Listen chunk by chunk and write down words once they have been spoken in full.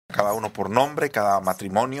cada uno por nombre, cada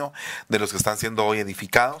matrimonio de los que están siendo hoy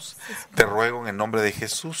edificados. Te ruego en el nombre de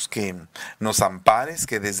Jesús que nos ampares,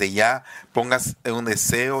 que desde ya pongas un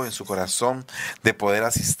deseo en su corazón de poder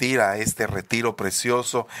asistir a este retiro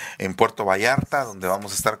precioso en Puerto Vallarta, donde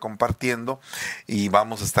vamos a estar compartiendo y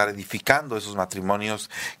vamos a estar edificando esos matrimonios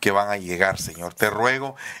que van a llegar, Señor. Te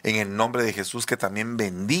ruego en el nombre de Jesús que también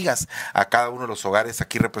bendigas a cada uno de los hogares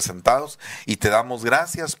aquí representados, y te damos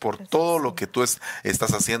gracias por todo lo que tú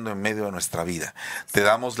estás haciendo en medio de nuestra vida. Te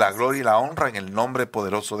damos la gloria y la honra en el nombre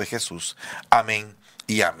poderoso de Jesús. Amén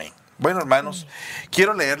y amén. Bueno, hermanos,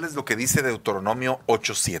 quiero leerles lo que dice Deuteronomio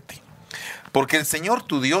 8:7. Porque el Señor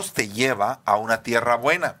tu Dios te lleva a una tierra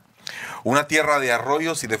buena, una tierra de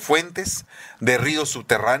arroyos y de fuentes, de ríos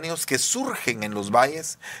subterráneos que surgen en los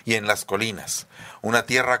valles y en las colinas, una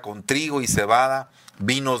tierra con trigo y cebada,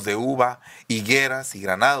 vinos de uva, higueras y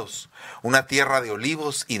granados, una tierra de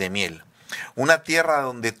olivos y de miel. Una tierra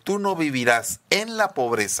donde tú no vivirás en la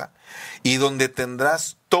pobreza y donde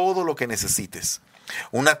tendrás todo lo que necesites.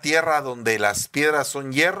 Una tierra donde las piedras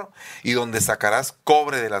son hierro y donde sacarás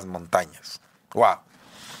cobre de las montañas. ¡Wow!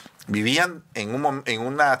 Vivían en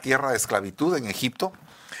una tierra de esclavitud en Egipto.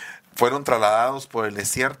 Fueron trasladados por el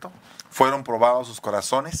desierto. Fueron probados sus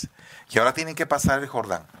corazones. Y ahora tienen que pasar el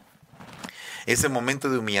Jordán. Ese momento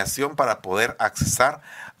de humillación para poder accesar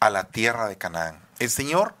a la tierra de Canaán. El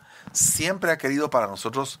Señor siempre ha querido para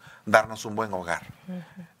nosotros darnos un buen hogar.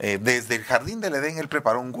 Desde el jardín del Edén Él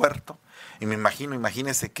preparó un huerto, y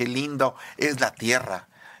imagínense qué lindo es la tierra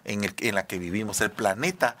en la que vivimos. El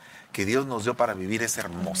planeta que Dios nos dio para vivir es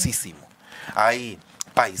hermosísimo. Hay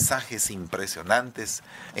paisajes impresionantes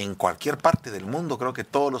en cualquier parte del mundo. Creo que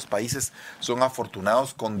todos los países son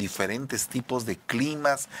afortunados con diferentes tipos de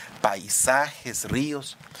climas, paisajes,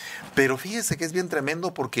 ríos. Pero fíjese que es bien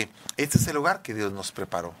tremendo porque este es el lugar que Dios nos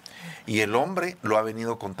preparó. Y el hombre lo ha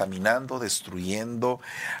venido contaminando, destruyendo,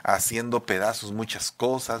 haciendo pedazos muchas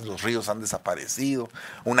cosas. Los ríos han desaparecido,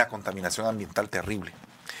 una contaminación ambiental terrible.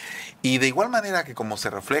 Y de igual manera que como se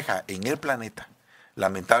refleja en el planeta,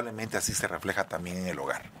 lamentablemente así se refleja también en el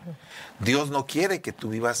hogar. Dios no quiere que tú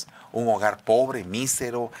vivas un hogar pobre,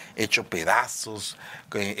 mísero, hecho pedazos,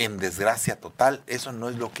 en desgracia total. Eso no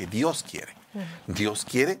es lo que Dios quiere. Dios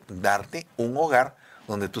quiere darte un hogar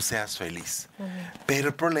donde tú seas feliz. Pero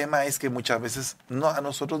el problema es que muchas veces a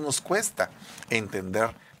nosotros nos cuesta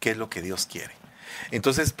entender qué es lo que Dios quiere.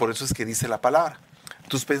 Entonces, por eso es que dice la palabra: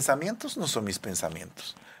 tus pensamientos no son mis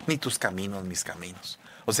pensamientos, ni tus caminos mis caminos.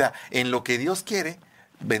 O sea, en lo que Dios quiere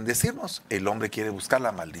bendecirnos, el hombre quiere buscar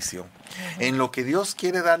la maldición. En lo que Dios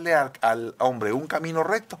quiere darle al hombre un camino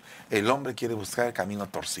recto, el hombre quiere buscar el camino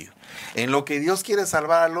torcido. En lo que Dios quiere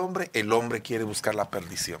salvar al hombre, el hombre quiere buscar la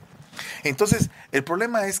perdición. Entonces, el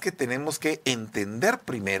problema es que tenemos que entender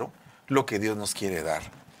primero lo que Dios nos quiere dar.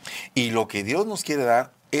 Y lo que Dios nos quiere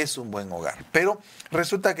dar es un buen hogar. Pero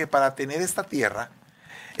resulta que para tener esta tierra,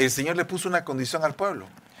 el Señor le puso una condición al pueblo: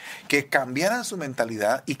 que cambiaran su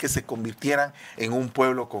mentalidad y que se convirtieran en un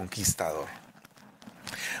pueblo conquistador.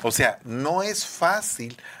 O sea, no es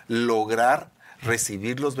fácil lograr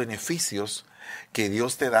recibir los beneficios que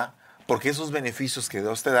Dios te da, porque esos beneficios que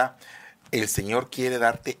Dios te da, el Señor quiere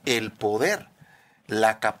darte el poder,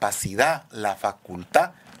 la capacidad, la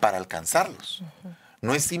facultad para alcanzarlos.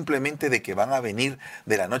 No es simplemente de que van a venir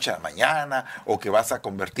de la noche a la mañana o que vas a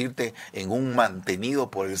convertirte en un mantenido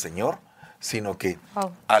por el Señor, sino que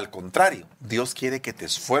al contrario, Dios quiere que te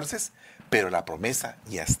esfuerces, pero la promesa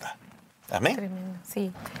ya está. Amén. Tremendo,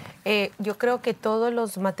 sí. Yo creo que todos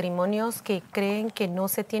los matrimonios que creen que no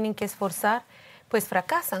se tienen que esforzar, pues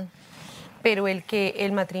fracasan. Pero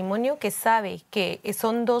el matrimonio que sabe que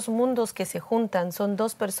son dos mundos que se juntan, son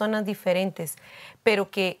dos personas diferentes, pero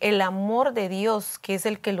que el amor de Dios, que es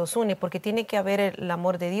el que los une, porque tiene que haber el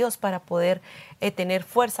amor de Dios para poder tener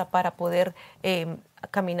fuerza, para poder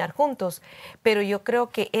caminar juntos. Pero yo creo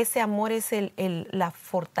que ese amor es la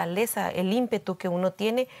fortaleza, el ímpetu que uno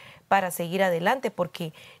tiene para seguir adelante,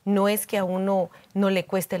 porque no es que a uno no le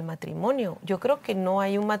cueste el matrimonio. Yo creo que no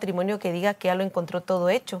hay un matrimonio que diga que ya lo encontró todo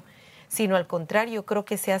hecho, sino al contrario, creo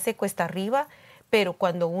que se hace cuesta arriba, pero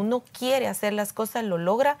cuando uno quiere hacer las cosas lo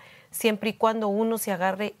logra, siempre y cuando uno se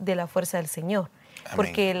agarre de la fuerza del Señor. Amén.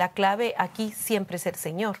 Porque la clave aquí siempre es el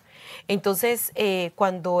Señor. Entonces,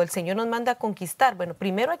 cuando el Señor nos manda a conquistar, bueno,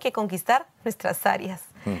 primero hay que conquistar nuestras áreas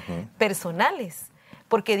personales,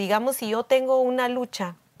 porque digamos, si yo tengo una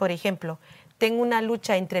lucha, por ejemplo, tengo una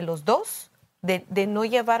lucha entre los dos, de no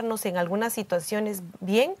llevarnos en algunas situaciones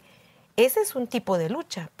bien, ese es un tipo de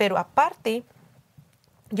lucha, pero aparte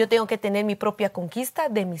Yo tengo que tener mi propia conquista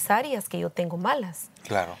de mis áreas que yo tengo malas.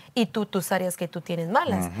 Claro. Y tú tus áreas que tú tienes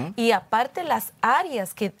malas. Ujú. Y aparte las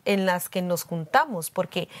áreas en las que nos juntamos,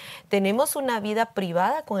 porque tenemos una vida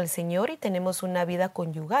privada con el Señor y tenemos una vida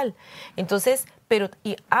conyugal. Entonces,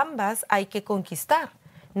 y ambas hay que conquistar,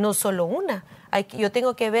 no solo una. Yo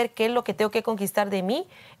tengo que ver qué es lo que tengo que conquistar de mí,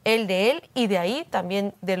 él de él, y de ahí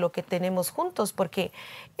también de lo que tenemos juntos, porque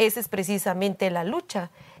esa es precisamente la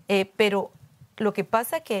lucha. Pero lo que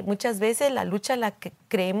pasa es que muchas veces la lucha la que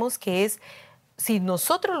creemos que es, si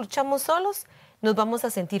nosotros luchamos solos, nos vamos a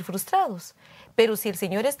sentir frustrados. Pero si el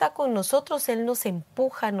Señor está con nosotros, Él nos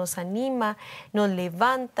empuja, nos anima, nos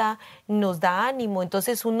levanta, nos da ánimo.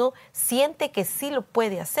 Entonces uno siente que sí lo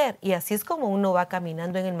puede hacer. Y así es como uno va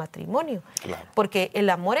caminando en el matrimonio. Claro. Porque el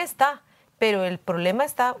amor está, pero el problema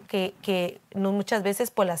está que no muchas veces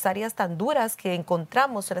por las áreas tan duras que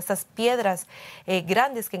encontramos, esas piedras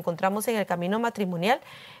grandes que encontramos en el camino matrimonial,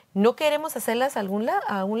 no queremos hacerlas a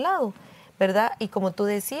un lado, ¿verdad? Y como tú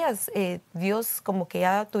decías, Dios como que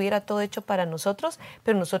ya tuviera todo hecho para nosotros,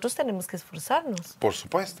 pero nosotros tenemos que esforzarnos. Por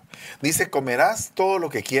supuesto. Dice, comerás todo lo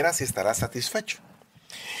que quieras y estarás satisfecho.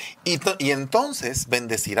 Y entonces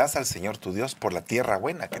bendecirás al Señor tu Dios por la tierra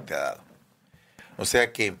buena que te ha dado. O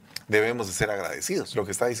sea que debemos de ser agradecidos. Lo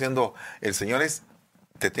que está diciendo el Señor es,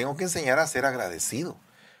 te tengo que enseñar a ser agradecido,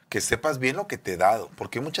 que sepas bien lo que te he dado,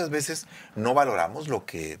 porque muchas veces no valoramos lo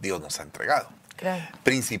que Dios nos ha entregado. Claro.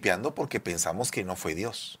 Principiando porque pensamos que no fue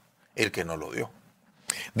Dios el que nos lo dio.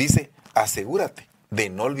 Dice, asegúrate de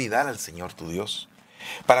no olvidar al Señor tu Dios,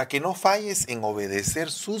 para que no falles en obedecer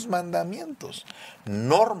sus mandamientos,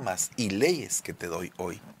 normas y leyes que te doy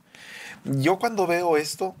hoy. Yo cuando veo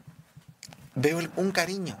esto, veo un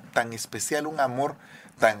cariño tan especial, un amor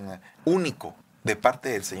tan único de parte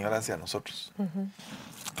del Señor hacia nosotros. Uh-huh.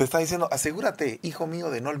 Te está diciendo, asegúrate, hijo mío,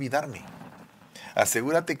 de no olvidarme.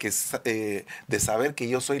 Asegúrate de saber que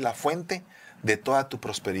yo soy la fuente de toda tu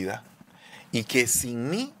prosperidad y que sin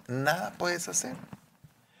mí nada puedes hacer,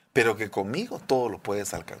 pero que conmigo todo lo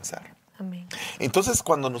puedes alcanzar. Amén. Entonces,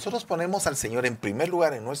 cuando nosotros ponemos al Señor en primer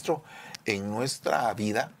lugar en nuestra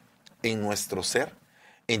vida, en nuestro ser,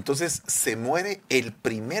 entonces se muere el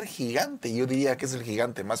primer gigante. Yo diría que es el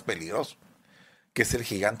gigante más peligroso, que es el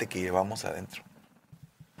gigante que llevamos adentro.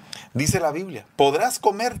 Dice la Biblia, podrás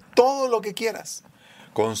comer todo lo que quieras,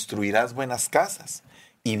 construirás buenas casas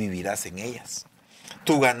y vivirás en ellas.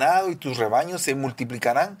 Tu ganado y tus rebaños se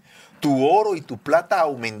multiplicarán, tu oro y tu plata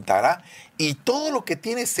aumentará y todo lo que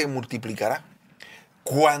tienes se multiplicará.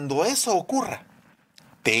 Cuando eso ocurra,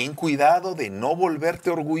 ten cuidado de no volverte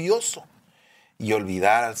orgulloso y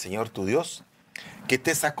olvidar al Señor tu Dios, que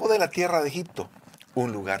te sacó de la tierra de Egipto,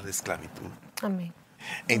 un lugar de esclavitud. Amén.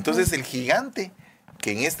 Entonces el gigante,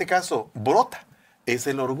 que en este caso brota, es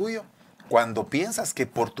el orgullo, cuando piensas que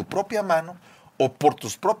por tu propia mano, o por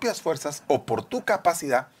tus propias fuerzas, o por tu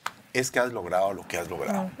capacidad, es que has logrado lo que has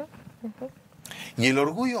logrado. Y el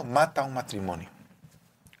orgullo mata un matrimonio.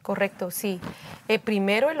 Correcto, sí.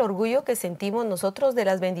 Primero el orgullo que sentimos nosotros de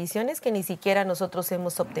las bendiciones que ni siquiera nosotros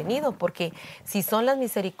hemos obtenido, porque si son las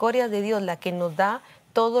misericordias de Dios la que nos da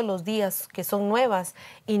todos los días, que son nuevas,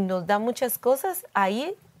 y nos da muchas cosas,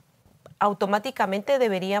 ahí automáticamente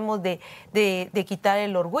deberíamos de quitar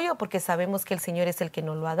el orgullo, porque sabemos que el Señor es el que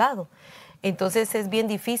nos lo ha dado. Entonces es bien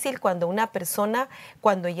difícil cuando una persona,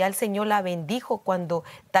 cuando ya el Señor la bendijo, cuando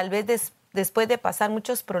tal vez después de pasar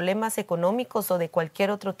muchos problemas económicos o de cualquier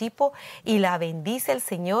otro tipo, y la bendice el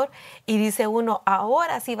Señor, y dice uno,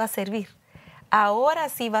 ahora sí va a servir, ahora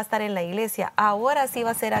sí va a estar en la iglesia, ahora sí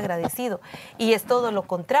va a ser agradecido. Y es todo lo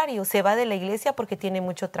contrario, se va de la iglesia porque tiene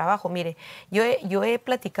mucho trabajo. Mire, yo he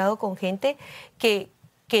platicado con gente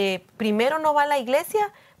que primero no va a la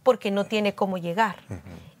iglesia porque no tiene cómo llegar. Uh-huh.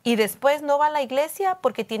 Y después no va a la iglesia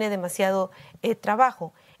porque tiene demasiado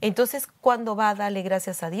trabajo. Entonces, ¿cuándo va a darle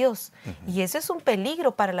gracias a Dios? Uh-huh. Y eso es un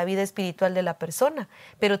peligro para la vida espiritual de la persona,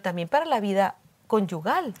 pero también para la vida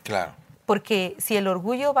conyugal. Claro. Porque si el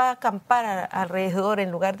orgullo va a acampar alrededor en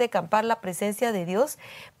lugar de acampar la presencia de Dios,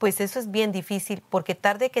 pues eso es bien difícil, porque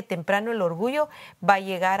tarde que temprano el orgullo va a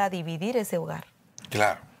llegar a dividir ese hogar.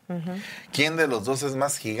 Claro. Uh-huh. ¿Quién de los dos es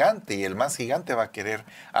más gigante? Y el más gigante va a querer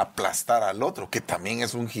aplastar al otro, que también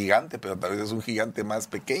es un gigante, pero tal vez es un gigante más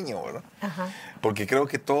pequeño, ¿verdad? Uh-huh. Porque creo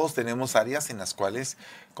que todos tenemos áreas en las cuales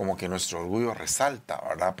como que nuestro orgullo resalta,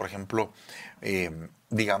 ¿verdad? Por ejemplo,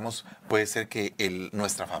 digamos, puede ser que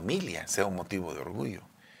nuestra familia sea un motivo de orgullo.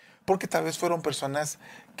 Porque tal vez fueron personas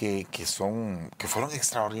que fueron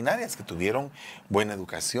extraordinarias, que tuvieron buena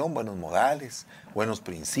educación, buenos modales, buenos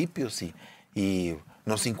principios y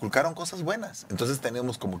nos inculcaron cosas buenas. Entonces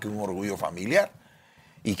tenemos como que un orgullo familiar.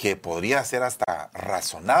 y que podría ser hasta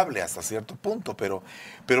razonable hasta cierto punto, pero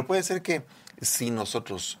puede ser que si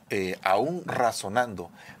nosotros, aún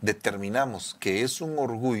razonando, determinamos que es un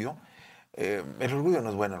orgullo, el orgullo no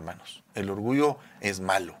es bueno, hermanos. El orgullo es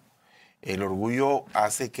malo. El orgullo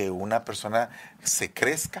hace que una persona se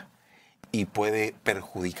crezca y puede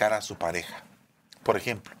perjudicar a su pareja. Por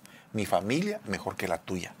ejemplo, mi familia mejor que la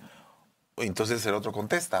tuya. Entonces el otro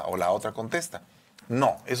contesta o la otra contesta.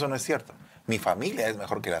 No, eso no es cierto. Mi familia es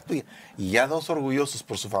mejor que la tuya. Y ya dos orgullosos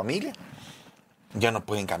por su familia ya no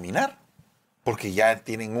pueden caminar, porque ya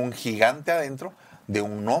tienen un gigante adentro de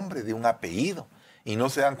un nombre, de un apellido. Y no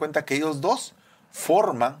se dan cuenta que ellos dos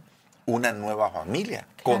forman una nueva familia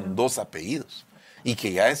con dos apellidos. Y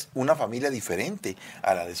que ya es una familia diferente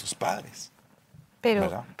a la de sus padres.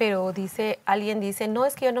 Pero alguien dice, no,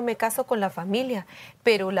 es que yo no me caso con la familia,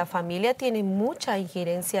 pero la familia tiene mucha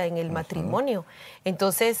injerencia en el matrimonio.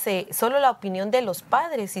 Entonces, solo la opinión de los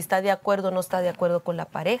padres, si está de acuerdo o no está de acuerdo con la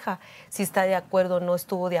pareja, si está de acuerdo o no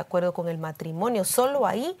estuvo de acuerdo con el matrimonio, solo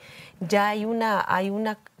ahí ya hay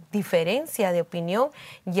una diferencia de opinión,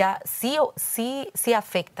 ya sí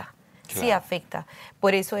afecta. Claro. Sí afecta.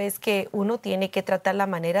 Por eso es que uno tiene que tratar la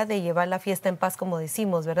manera de llevar la fiesta en paz, como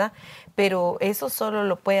decimos, ¿verdad? Pero eso solo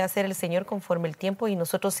lo puede hacer el Señor conforme el tiempo y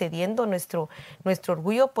nosotros cediendo nuestro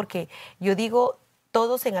orgullo, porque yo digo,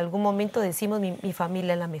 todos en algún momento decimos mi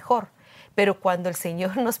familia es la mejor. Pero cuando el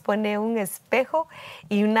Señor nos pone un espejo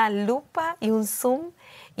y una lupa y un zoom,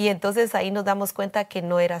 y entonces ahí nos damos cuenta que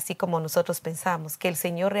no era así como nosotros pensábamos, que el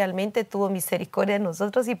Señor realmente tuvo misericordia de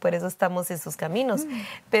nosotros y por eso estamos en sus caminos,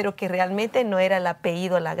 pero que realmente no era el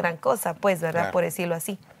apellido la gran cosa, pues, ¿verdad? Claro. Por decirlo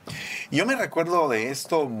así. Yo me recuerdo de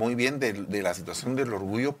esto muy bien, de la situación del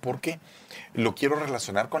orgullo, porque lo quiero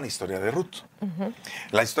relacionar con la historia de Ruth.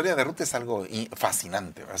 La historia de Ruth es algo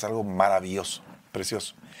fascinante, es algo maravilloso,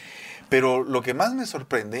 precioso. Pero lo que más me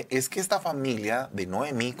sorprende es que esta familia de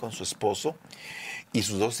Noemí con su esposo y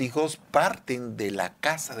sus dos hijos parten de la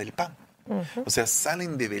casa del pan. O sea,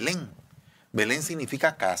 salen de Belén. Belén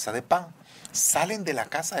significa casa de pan. Salen de la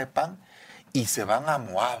casa de pan y se van a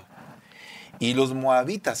Moab. Y los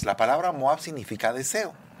moabitas, la palabra Moab significa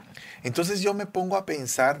deseo. Entonces yo me pongo a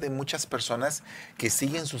pensar de muchas personas que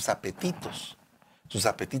siguen sus apetitos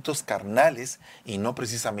carnales y no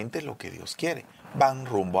precisamente lo que Dios quiere. Van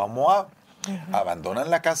rumbo a Moab, abandonan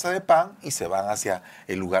la casa de pan y se van hacia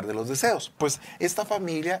el lugar de los deseos. Pues esta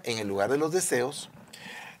familia en el lugar de los deseos,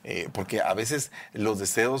 porque a veces los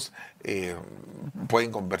deseos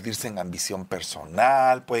pueden convertirse en ambición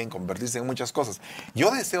personal, pueden convertirse en muchas cosas.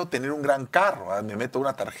 Yo deseo tener un gran carro, me meto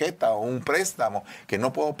una tarjeta o un préstamo que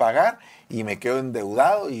no puedo pagar y me quedo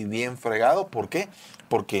endeudado y bien fregado. ¿Por qué?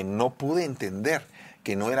 Porque no pude entender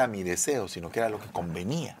que no era mi deseo, sino que era lo que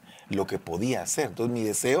convenía, lo que podía hacer. Entonces mi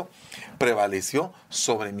deseo prevaleció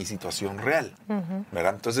sobre mi situación real,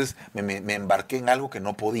 ¿verdad? Entonces me embarqué en algo que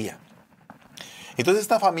no podía. Entonces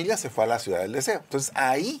esta familia se fue a la ciudad del deseo. Entonces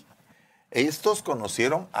ahí estos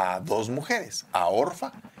conocieron a dos mujeres, a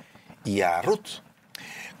Orfa y a Ruth.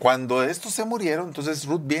 Cuando estos se murieron, entonces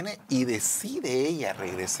Ruth viene y decide ella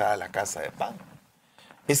regresar a la casa de pan.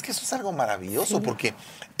 Es que eso es algo maravilloso, porque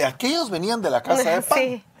aquellos venían de la casa de pan.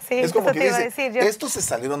 Sí, es como que dice, estos se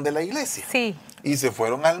salieron de la iglesia y se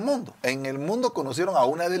fueron al mundo. En el mundo conocieron a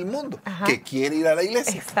una del mundo que quiere ir a la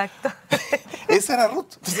iglesia. Exacto. Esa era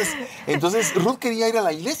Ruth. Entonces Ruth quería ir a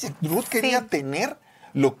la iglesia. Ruth quería tener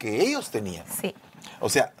lo que ellos tenían. Sí. O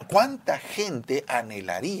sea, ¿cuánta gente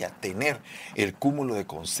anhelaría tener el cúmulo de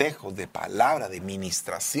consejos, de palabra, de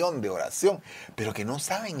ministración, de oración, pero que no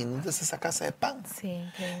saben en dónde es esa casa de pan? Sí,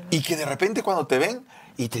 y que de repente cuando te ven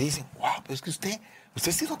y te dicen, wow, pues es que usted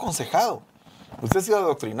ha sido aconsejado, usted ha sido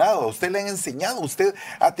adoctrinado, usted le han enseñado, usted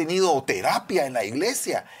ha tenido terapia en la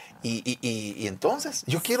iglesia. Y entonces,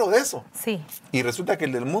 yo quiero de eso. Sí. Y resulta que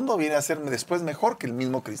el del mundo viene a ser después mejor que el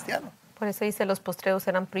mismo cristiano. Por eso dice los postreros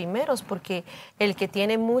serán primeros, porque el que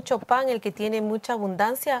tiene mucho pan, el que tiene mucha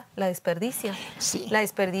abundancia, la desperdicia. Sí. La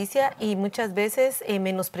desperdicia y muchas veces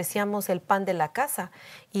menospreciamos el pan de la casa.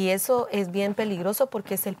 Y eso es bien peligroso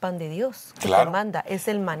porque es el pan de Dios que te manda, es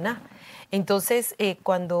el maná. Entonces,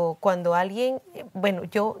 cuando alguien, bueno,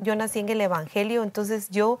 yo nací en el Evangelio,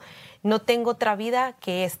 entonces yo no tengo otra vida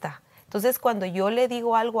que esta. Entonces, cuando yo le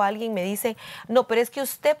digo algo a alguien, me dice, no, pero es que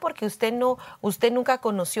porque usted nunca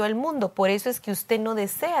conoció el mundo, por eso es que usted no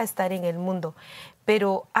desea estar en el mundo.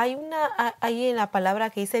 Pero hay en la palabra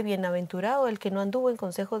que dice, bienaventurado el que no anduvo en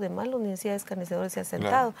consejo de malos, ni decía escarnecedores se ha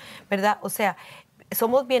sentado, ¿verdad? O sea,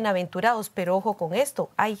 somos bienaventurados, pero ojo con esto,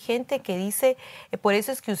 hay gente que dice, por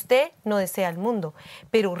eso es que usted no desea el mundo,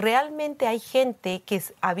 pero realmente hay gente que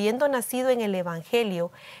habiendo nacido en el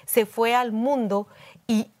Evangelio, se fue al mundo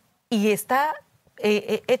y está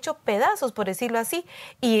hecho pedazos, por decirlo así,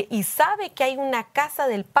 y sabe que hay una casa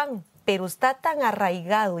del pan, pero está tan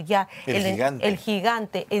arraigado ya el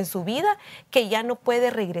gigante en su vida que ya no puede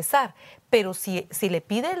regresar. Pero si le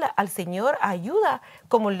pide al Señor ayuda,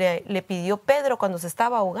 como le pidió Pedro cuando se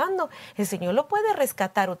estaba ahogando, el Señor lo puede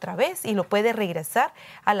rescatar otra vez y lo puede regresar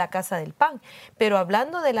a la casa del pan. Pero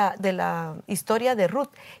hablando de la historia de Ruth,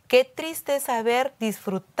 qué triste es haber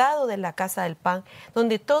disfrutado de la casa del pan,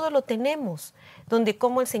 donde todo lo tenemos, donde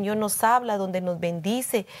como el Señor nos habla, donde nos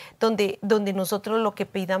bendice, donde nosotros lo que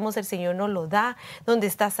pidamos el Señor nos lo da, donde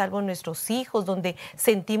está salvo nuestros hijos, donde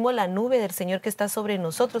sentimos la nube del Señor que está sobre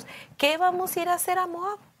nosotros. ¿Qué vamos a ir a hacer a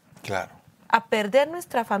Moab? Claro. ¿A perder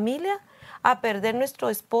nuestra familia? ¿A perder nuestro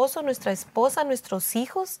esposo, nuestra esposa, nuestros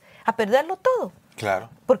hijos? ¿A perderlo todo? Claro.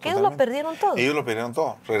 Porque ellos lo perdieron todo. Ellos lo perdieron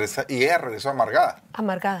todo. Y ella regresó amargada.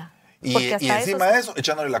 Amargada. Y encima de eso,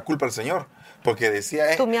 echándole la culpa al Señor. Porque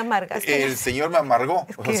decía, tú me amargas. El Señor me amargó.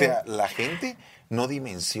 O sea, la gente no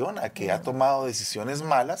dimensiona que ha tomado decisiones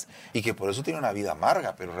malas y que por eso tiene una vida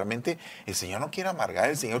amarga. Pero realmente el Señor no quiere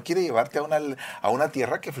amargar. El Señor quiere llevarte a una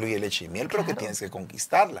tierra que fluye leche y miel, pero que tienes que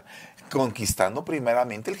conquistarla. Conquistando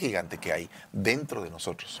primeramente el gigante que hay dentro de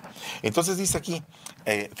nosotros. Entonces dice aquí,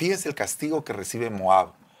 fíjese el castigo que recibe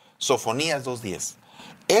Moab. Sofonías 2:10.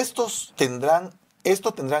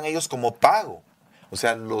 Esto tendrán ellos como pago, o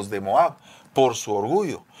sea, los de Moab, por su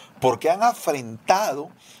orgullo, porque han afrentado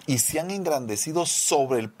y se han engrandecido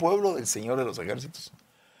sobre el pueblo del Señor de los ejércitos.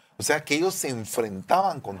 O sea, que ellos se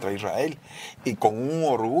enfrentaban contra Israel y con un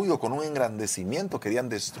orgullo, con un engrandecimiento, querían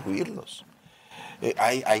destruirlos.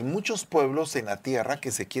 Hay muchos pueblos en la tierra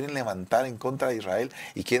que se quieren levantar en contra de Israel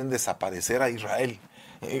y quieren desaparecer a Israel.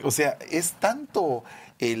 O sea, es tanto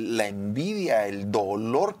la envidia, el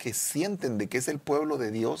dolor que sienten de que es el pueblo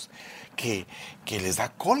de Dios que les da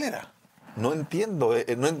cólera. No entiendo,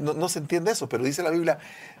 no se entiende eso, pero dice la Biblia,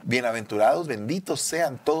 bienaventurados, benditos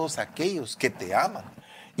sean todos aquellos que te aman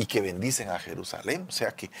y que bendicen a Jerusalén. O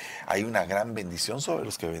sea que hay una gran bendición sobre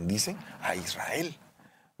los que bendicen a Israel,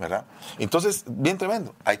 ¿verdad? Entonces, bien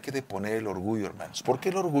tremendo, hay que deponer el orgullo, hermanos, porque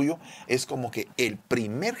el orgullo es como que el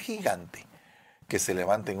primer gigante que se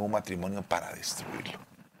levanta en un matrimonio para destruirlo.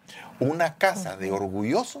 Una casa de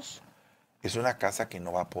orgullosos es una casa que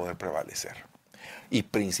no va a poder prevalecer. Y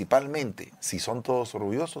principalmente, si son todos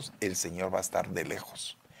orgullosos, el Señor va a estar de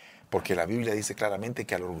lejos. Porque la Biblia dice claramente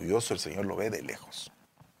que al orgulloso el Señor lo ve de lejos.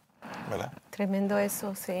 ¿Verdad? Tremendo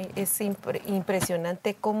eso, sí. Es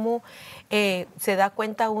impresionante cómo se da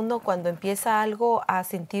cuenta uno cuando empieza algo a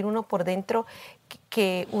sentir uno por dentro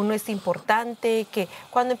que uno es importante, que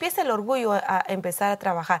cuando empieza el orgullo a empezar a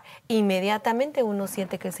trabajar, inmediatamente uno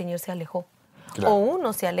siente que el Señor se alejó. Claro. O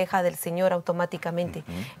uno se aleja del Señor automáticamente.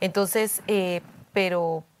 Uh-huh. Entonces,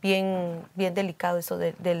 pero bien delicado eso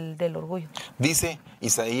del orgullo. Dice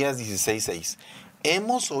Isaías 16:6,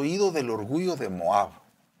 hemos oído del orgullo de Moab.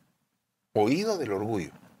 Oído del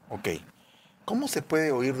orgullo. Ok. ¿Cómo se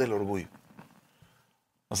puede oír del orgullo?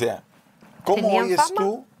 O sea, ¿cómo oyes fama?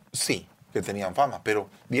 Tú? Sí, que tenían fama, pero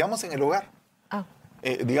digamos en el hogar.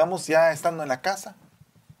 Digamos ya estando en la casa.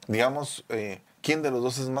 Digamos, ¿quién de los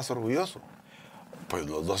dos es más orgulloso? Pues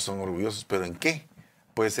los dos son orgullosos, ¿pero en qué?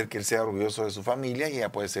 Puede ser que él sea orgulloso de su familia y ella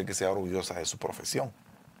puede ser que sea orgullosa de su profesión.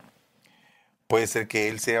 Puede ser que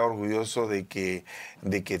él sea orgulloso de que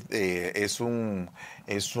es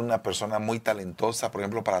una persona muy talentosa, por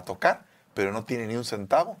ejemplo, para tocar, pero no tiene ni un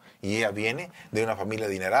centavo y ella viene de una familia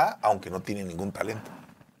adinerada, aunque no tiene ningún talento.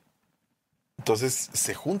 Entonces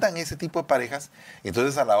se juntan ese tipo de parejas y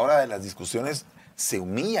entonces a la hora de las discusiones se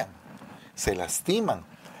humillan, se lastiman.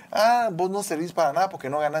 Vos no servís para nada porque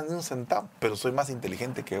no ganás ni un centavo, pero soy más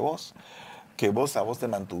inteligente que vos a vos te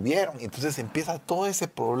mantuvieron. Entonces empieza todo ese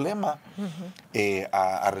problema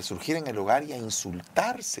a resurgir en el hogar y a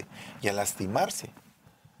insultarse y a lastimarse,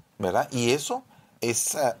 ¿verdad? Y eso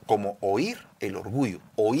es como oír el orgullo,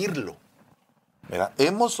 oírlo, ¿verdad?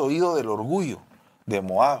 Hemos oído del orgullo de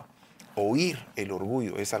Moab. Oír el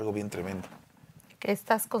orgullo es algo bien tremendo. Que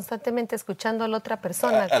estás constantemente escuchando a la otra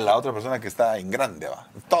persona. A la otra persona que está en grande, ¿va?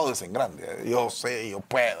 Todo es en grande. Yo sé, yo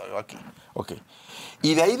puedo, yo aquí. Ok.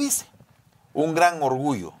 Y de ahí dice, un gran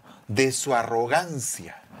orgullo de su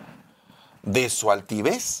arrogancia, de su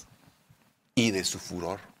altivez y de su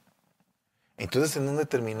furor. Entonces, ¿en dónde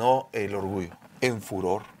terminó el orgullo? En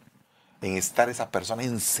furor, en estar esa persona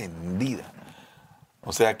encendida.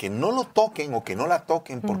 O sea, que no lo toquen o que no la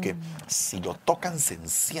toquen, porque si lo tocan se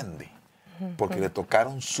enciende. porque le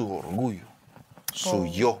tocaron su orgullo, su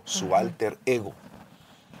yo, su alter ego.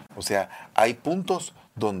 O sea, hay puntos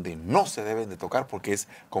donde no se deben de tocar porque es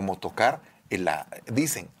como tocar,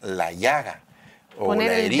 dicen, la llaga o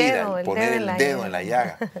Poner la el herida, dedo, poner el dedo en la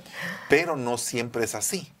llaga. llaga. Pero no siempre es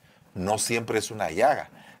así, no siempre es una llaga,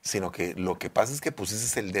 sino que lo que pasa es que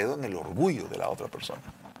pusiste el dedo en el orgullo de la otra persona.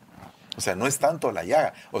 O sea, no es tanto la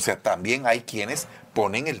llaga. O sea, también hay quienes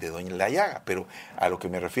ponen el dedo en la llaga, pero a lo que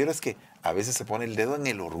me refiero es que a veces se pone el dedo en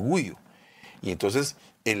el orgullo. Y entonces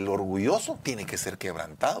el orgulloso tiene que ser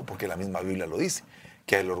quebrantado, porque la misma Biblia lo dice,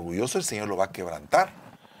 que al orgulloso el Señor lo va a quebrantar.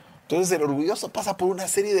 Entonces el orgulloso pasa por una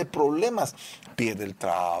serie de problemas. Pierde el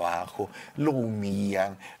trabajo, lo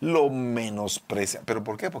humillan, lo menosprecian. ¿Pero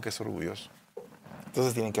por qué? Porque es orgulloso.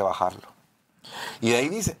 Entonces tienen que bajarlo. Y de ahí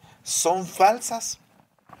dice, son falsas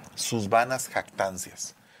sus vanas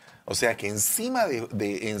jactancias. O sea que encima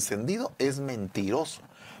de encendido es mentiroso,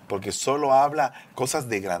 porque solo habla cosas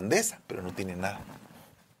de grandeza, pero no tiene nada.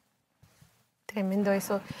 Tremendo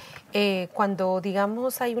eso. Cuando,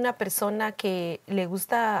 digamos, hay una persona que le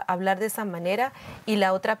gusta hablar de esa manera y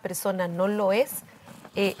la otra persona no lo es,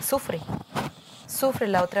 sufre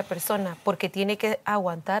la otra persona porque tiene que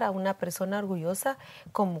aguantar a una persona orgullosa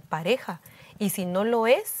como pareja. Y si no lo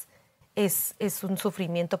es un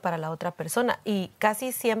sufrimiento para la otra persona. Y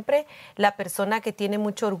casi siempre la persona que tiene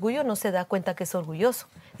mucho orgullo no se da cuenta que es orgulloso.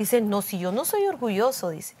 Dice, no, si yo no soy orgulloso,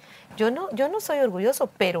 dice, yo no soy orgulloso,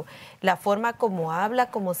 pero la forma como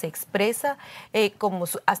habla, como se expresa,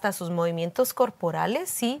 hasta sus movimientos corporales,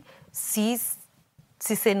 sí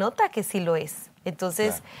se nota que sí lo es.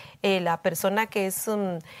 Entonces, claro. La persona que es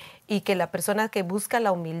y que la persona que busca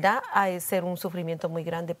la humildad ha de ser un sufrimiento muy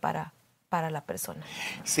grande para la persona.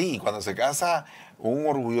 Sí, cuando se casa un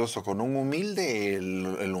orgulloso con un humilde,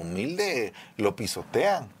 el humilde lo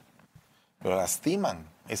pisotean, lo lastiman.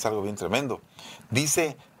 Es algo bien tremendo.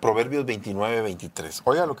 Dice Proverbios 29:23.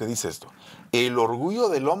 Oiga lo que dice esto. El orgullo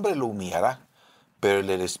del hombre lo humillará, pero el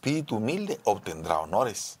del espíritu humilde obtendrá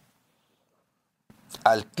honores.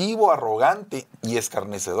 Altivo, arrogante y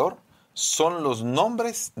escarnecedor son los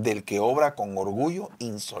nombres del que obra con orgullo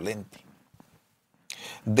insolente.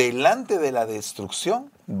 Delante de la destrucción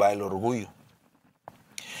va el orgullo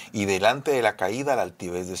y delante de la caída la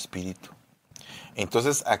altivez de espíritu.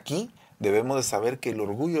 Entonces aquí debemos de saber que el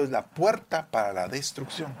orgullo es la puerta para la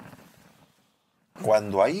destrucción.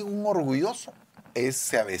 Cuando hay un orgulloso,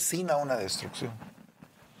 se avecina una destrucción.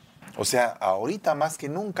 O sea, ahorita más que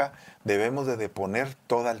nunca debemos de deponer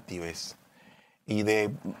toda altivez y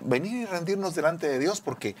de venir y rendirnos delante de Dios,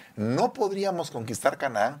 porque no podríamos conquistar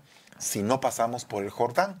Canaán si no pasamos por el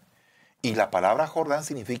Jordán. Y la palabra Jordán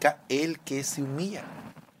significa el que se humilla.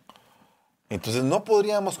 Entonces no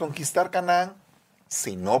podríamos conquistar Canaán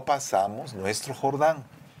si no pasamos nuestro Jordán.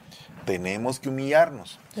 Tenemos que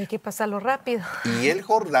humillarnos. Hay que pasarlo rápido. Y el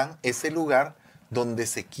Jordán es el lugar donde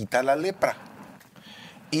se quita la lepra.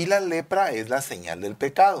 Y la lepra es la señal del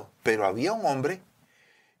pecado. Pero había un hombre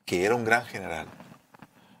que era un gran general,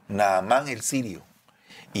 Naamán el sirio.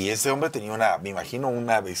 Y ese hombre tenía me imagino,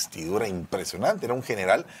 una vestidura impresionante. Era un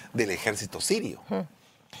general del ejército sirio.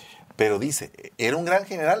 Pero dice, era un gran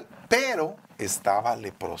general, pero estaba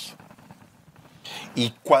leproso.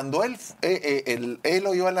 Y cuando él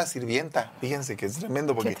oyó a la sirvienta, fíjense que es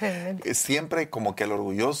tremendo, porque siempre como que al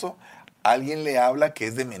orgulloso alguien le habla que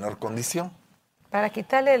es de menor condición. Para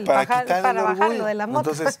quitarle bajarlo de la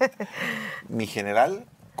moto. Entonces, mi general,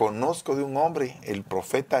 conozco de un hombre, el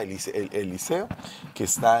profeta Eliseo, que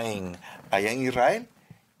está allá en Israel,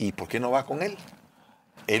 y ¿por qué no va con él?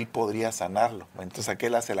 Él podría sanarlo. Entonces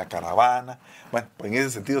aquel hace la caravana. Bueno, pues en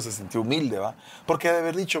ese sentido se sintió humilde, ¿va? Porque ha de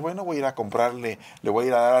haber dicho, bueno, voy a ir a comprarle, le voy a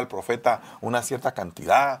ir a dar al profeta una cierta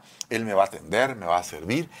cantidad, él me va a atender, me va a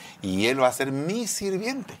servir, y él va a ser mi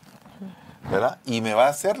sirviente, ¿verdad? Y me va a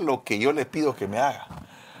hacer lo que yo le pido que me haga,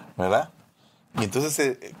 ¿verdad? Y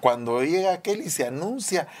entonces cuando llega aquel y se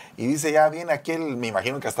anuncia y dice, ya viene aquel, me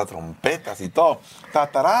imagino que hasta trompetas y todo,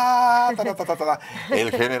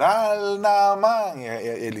 el general Naamán, y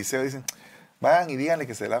Eliseo dice, vayan y díganle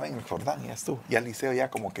que se laven el Jordán, y ya estuvo. Ya Eliseo ya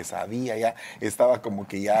como que sabía, ya estaba como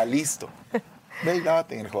que ya listo. Ve y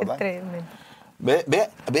lávate en el Jordán.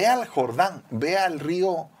 Ve al Jordán, ve al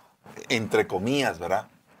río, entre comillas, ¿verdad?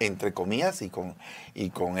 Entre comillas y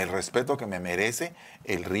con el respeto que me merece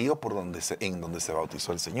el río en donde se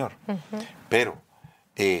bautizó el Señor. Pero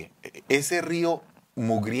ese río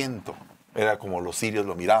mugriento era como los sirios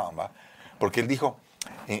lo miraban, ¿va? Porque él dijo,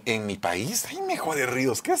 en mi país hay mejores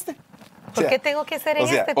ríos que este. ¿Por qué tengo que ser en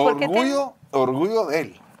este? Orgullo de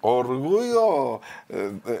él. orgullo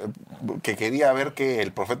que quería ver que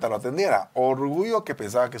el profeta lo atendiera, orgullo que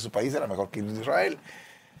pensaba que su país era mejor que Israel.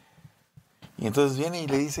 Y entonces viene y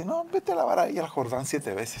le dice, no, vete a lavar ahí al Jordán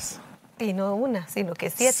 7 veces. Y no una, sino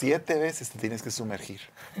que 7. 7 veces te tienes que sumergir.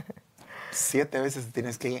 7 veces te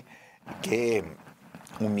tienes que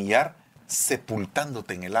humillar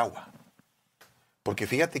sepultándote en el agua. Porque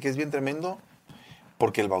fíjate que es bien tremendo,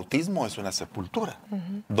 porque el bautismo es una sepultura,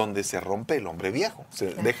 donde se rompe el hombre viejo.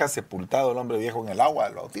 Se deja sepultado el hombre viejo en el agua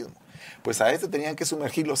del bautismo. Pues a este tenían que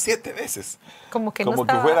sumergirlo 7 veces. Como que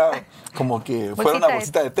fuera una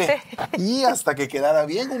bolsita de té. Y hasta que quedara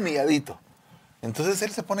bien humilladito. Entonces él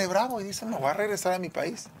se pone bravo y dice, me voy a regresar a mi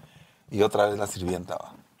país. Y otra vez la sirvienta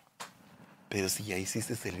va. Pero si ya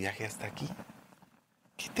hiciste el viaje hasta aquí,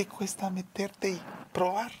 ¿qué te cuesta meterte y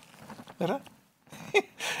probar? ¿Verdad?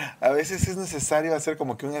 A veces es necesario hacer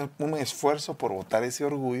como que un esfuerzo por botar ese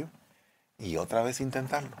orgullo y otra vez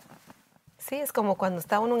intentarlo. Sí, es como cuando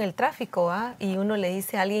está uno en el tráfico, y uno le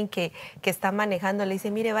dice a alguien que está manejando, le dice,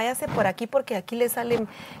 mire, váyase por aquí porque aquí le sale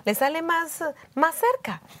más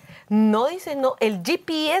cerca. No dice, no, el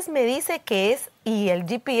GPS me dice que es, y el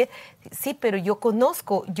GPS, sí, pero yo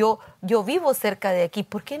conozco, yo vivo cerca de aquí,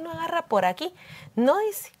 ¿por qué no agarra por aquí? No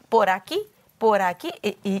dice, por aquí.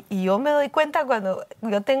 Y yo me doy cuenta cuando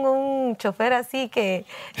yo tengo un chofer así que,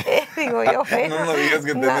 digo yo, bueno, no digas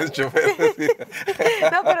que tenés chofer.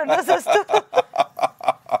 No, pero no sos tú.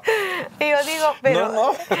 Y yo digo,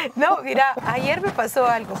 pero no, mira, ayer me pasó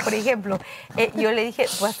algo, por ejemplo, yo le dije,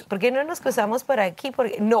 pues, ¿por qué no nos cruzamos por aquí?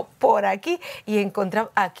 No, por aquí, y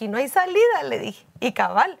encontramos, aquí no hay salida, le dije, y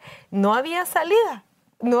cabal, no había salida,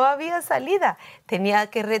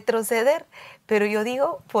 tenía que retroceder. Pero yo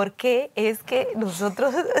digo, ¿por qué es que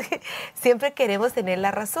nosotros siempre queremos tener la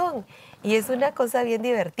razón? Y es una cosa bien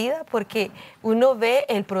divertida porque uno ve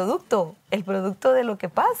el producto de lo que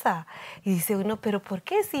pasa. Y dice uno, ¿pero por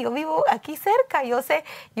qué? Si yo vivo aquí cerca,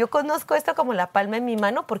 yo conozco esto como la palma en mi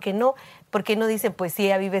mano, ¿por qué no dicen, pues si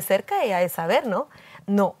ella vive cerca, ella ha de saber, ¿no?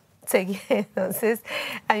 No, entonces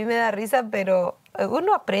a mí me da risa, pero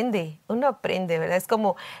uno aprende, ¿verdad? Es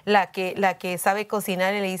como la que sabe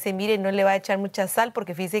cocinar y le dice, mire, no le va a echar mucha sal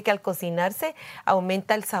porque fíjese que al cocinarse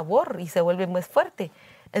aumenta el sabor y se vuelve más fuerte.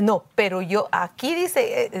 No, pero yo aquí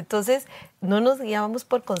dice, entonces no nos guiamos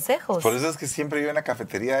por consejos. Por eso es que siempre yo en la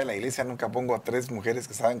cafetería de la iglesia nunca pongo a 3 mujeres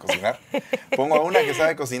que saben cocinar. Pongo a una que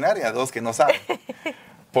sabe cocinar y a 2 que no saben.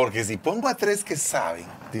 Porque si pongo a 3 que saben,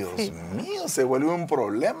 Dios mío, se vuelve un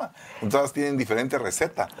problema. Todas tienen diferente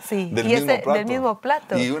receta del mismo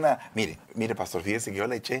plato. Y una, mire, pastor, fíjese que yo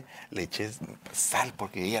le eché sal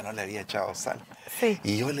porque ella no le había echado sal. Sí.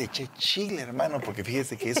 Y yo le eché chile, hermano, porque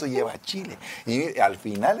fíjese que eso lleva chile. Y mire, al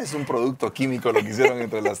final es un producto químico lo que hicieron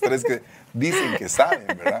entre las 3 que dicen que saben,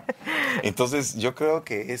 ¿verdad? Entonces yo creo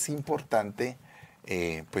que es importante,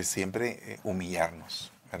 pues siempre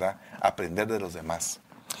humillarnos, ¿verdad? Aprender de los demás.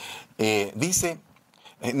 Dice,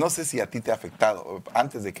 no sé si a ti te ha afectado,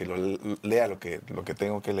 antes de que lea lo que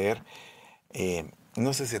tengo que leer,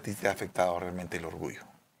 no sé si a ti te ha afectado realmente el orgullo,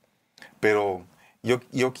 pero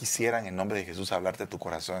yo quisiera en el nombre de Jesús hablarte a tu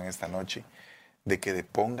corazón en esta noche, de que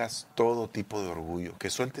depongas todo tipo de orgullo, que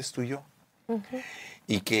sueltes tu yo,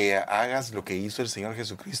 y que hagas lo que hizo el Señor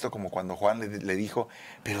Jesucristo, como cuando Juan le dijo,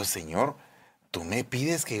 pero Señor, tú me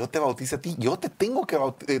pides que yo te bautice a ti,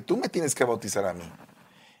 tú me tienes que bautizar a mí.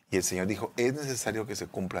 Y el Señor dijo, es necesario que se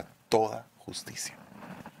cumpla toda justicia.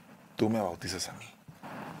 Tú me bautizas a mí.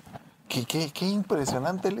 Qué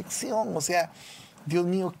impresionante lección. O sea, Dios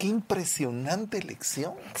mío, qué impresionante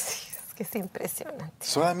lección. Sí, es que es impresionante.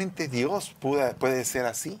 Solamente Dios puede ser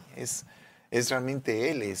así. Es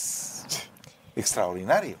realmente Él, es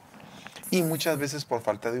extraordinario. Y muchas veces por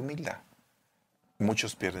falta de humildad,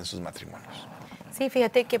 muchos pierden sus matrimonios. Sí,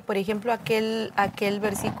 fíjate que, por ejemplo, aquel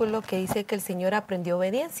versículo que dice que el Señor aprendió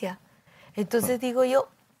obediencia. Entonces digo yo,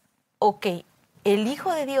 ok, el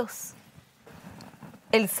Hijo de Dios,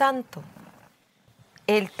 el Santo,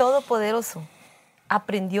 el Todopoderoso,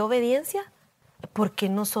 ¿aprendió obediencia? ¿Por qué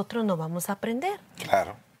nosotros no vamos a aprender?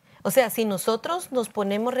 Claro. O sea, si nosotros nos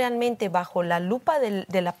ponemos realmente bajo la lupa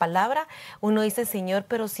de la palabra, uno dice, Señor,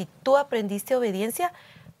 pero si tú aprendiste obediencia,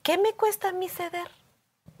 ¿qué me cuesta a mí ceder?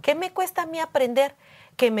 ¿Qué me cuesta a mí aprender?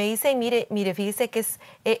 Que me dicen, mire, fíjese que es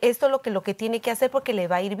esto lo que tiene que hacer porque le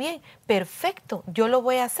va a ir bien. Perfecto, yo lo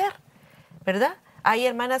voy a hacer, ¿verdad? Hay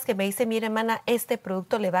hermanas que me dicen, mire, hermana, este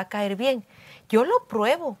producto le va a caer bien. Yo lo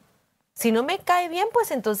pruebo. Si no me cae bien, pues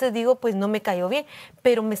entonces digo, pues no me cayó bien.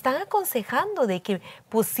 Pero me están aconsejando de que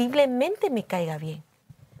posiblemente me caiga bien.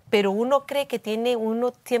 Pero uno cree que tiene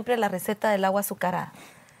uno siempre la receta del agua azucarada,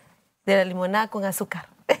 de la limonada con azúcar.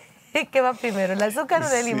 ¿Qué va primero, el azúcar o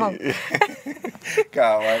el limón?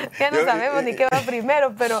 Cabal. Ya no sabemos ni qué va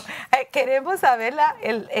primero, pero queremos saber,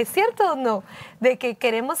 ¿es cierto o no? De que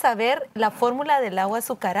queremos saber la fórmula del agua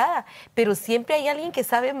azucarada, pero siempre hay alguien que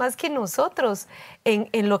sabe más que nosotros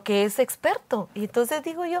en lo que es experto. Y entonces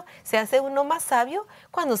digo yo, se hace uno más sabio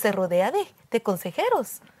cuando se rodea de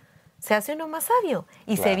consejeros. Se hace uno más sabio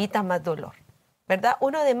y se evita más dolor. ¿Verdad?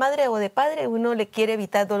 Uno de madre o de padre, uno le quiere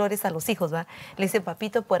evitar dolores a los hijos, ¿va? Le dice,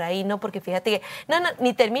 papito, por ahí no, porque fíjate que, no,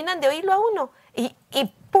 ni terminan de oírlo a uno y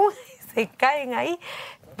 ¡pum! Se caen ahí,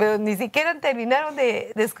 pero ni siquiera terminaron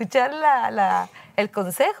de escuchar el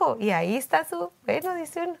consejo y ahí está bueno,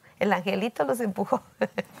 dice uno, el angelito los empujó.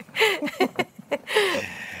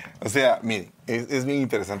 O sea, mire, es bien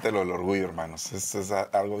interesante lo del orgullo, hermanos. Es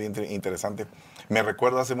algo bien interesante. Me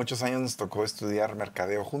recuerdo hace muchos años nos tocó estudiar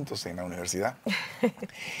mercadeo juntos en la universidad.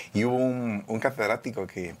 Y hubo un catedrático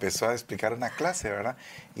que empezó a explicar una clase, ¿verdad?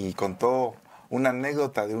 Y contó una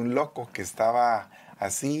anécdota de un loco que estaba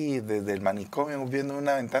así desde el manicomio viendo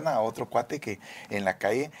una ventana a otro cuate que en la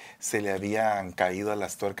calle se le habían caído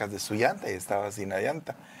las tuercas de su llanta y estaba sin la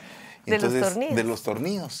llanta. Entonces, de los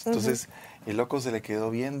tornillos. Entonces, el loco se le quedó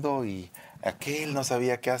viendo y aquel no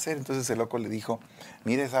sabía qué hacer. Entonces, el loco le dijo,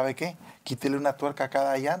 mire, ¿sabe qué? Quítele una tuerca a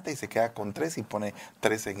cada llanta y se queda con 3 y pone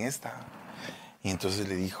 3 en esta. Y entonces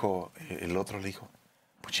le dijo, el otro le dijo,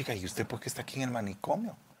 pues chica, ¿y usted por qué está aquí en el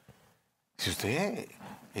manicomio? Si usted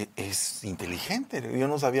es inteligente, yo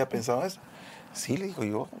no había pensado eso. Sí, le dijo,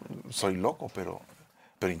 yo soy loco, pero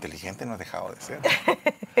inteligente no he dejado de ser.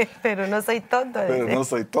 Pero no soy tonto. Pero no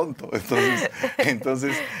soy tonto.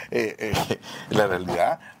 Entonces la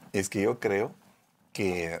realidad es que yo creo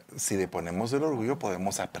que si le ponemos el orgullo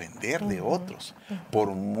podemos aprender de otros. Por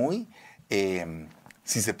muy,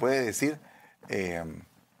 si se puede decir,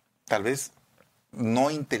 tal vez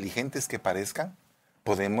no inteligentes que parezcan,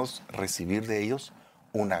 podemos recibir de ellos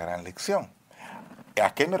una gran lección.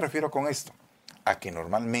 ¿A qué me refiero con esto? A que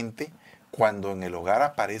normalmente cuando en el hogar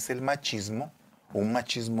aparece el machismo, un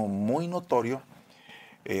machismo muy notorio,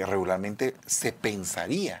 regularmente se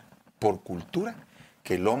pensaría por cultura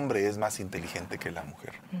que el hombre es más inteligente que la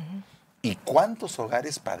mujer. ¿Y cuántos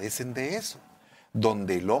hogares padecen de eso?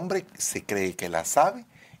 Donde el hombre se cree que la sabe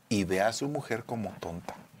y ve a su mujer como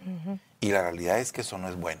tonta. Y la realidad es que eso no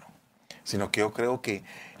es bueno. Sino que yo creo que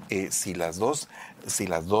si las dos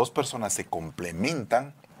personas se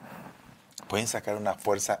complementan, pueden sacar una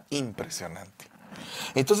fuerza impresionante.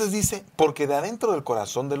 Entonces dice, porque de adentro del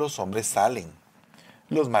corazón de los hombres salen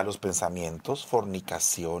los malos pensamientos,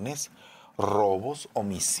 fornicaciones, robos,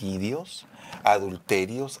 homicidios,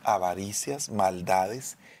 adulterios, avaricias,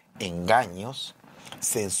 maldades, engaños,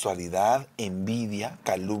 sensualidad, envidia,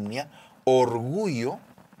 calumnia, orgullo,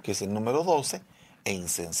 que es el número 12, e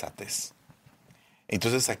insensatez.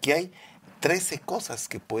 Entonces aquí hay 13 cosas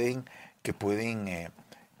que pueden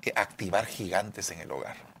activar gigantes en el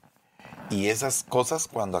hogar. Y esas cosas,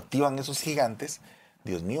 cuando activan esos gigantes,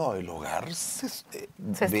 Dios mío, el hogar se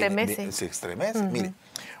estremece. Mire,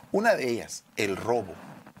 una de ellas, el robo.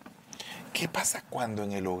 ¿Qué pasa cuando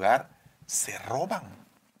en el hogar se roban?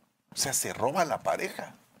 O sea, se roba la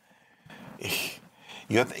pareja.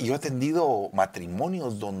 Yo he atendido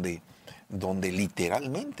matrimonios donde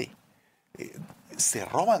literalmente se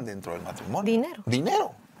roban dentro del matrimonio.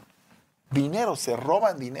 Dinero, se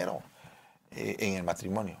roban dinero en el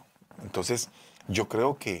matrimonio. Entonces, yo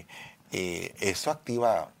creo que eso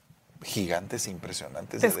activa gigantes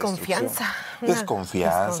impresionantes de destrucción.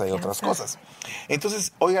 Desconfianza y otras cosas.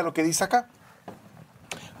 Entonces, oiga lo que dice acá.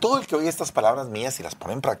 Todo el que oye estas palabras mías y las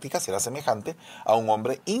pone en práctica será semejante a un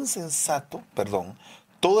hombre insensato,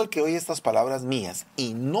 todo el que oye estas palabras mías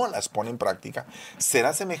y no las pone en práctica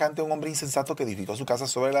será semejante a un hombre insensato que edificó su casa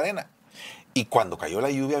sobre la arena. Y cuando cayó la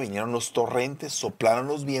lluvia, vinieron los torrentes, soplaron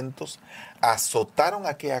los vientos, azotaron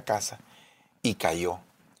aquella casa y cayó.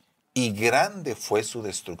 Y grande fue su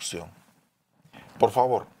destrucción. Por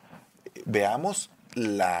favor, veamos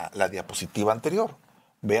la diapositiva anterior.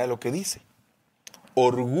 Vea lo que dice.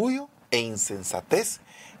 Orgullo e insensatez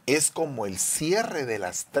es como el cierre de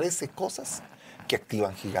las 13 cosas que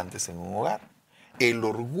activan gigantes en un hogar. El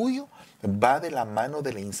orgullo va de la mano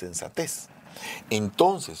de la insensatez.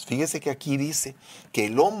 Entonces, fíjese que aquí dice que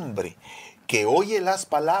el hombre que oye las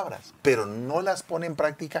palabras, pero no las pone en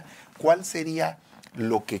práctica, ¿cuál sería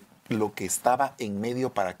lo que estaba en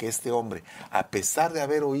medio para que este hombre, a pesar de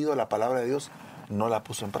haber oído la palabra de Dios, no la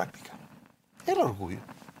puso en práctica? El orgullo.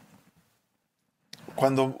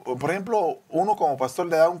 Cuando, por ejemplo, uno como pastor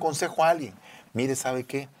le da un consejo a alguien, mire, ¿sabe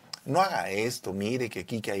qué? No haga esto, mire que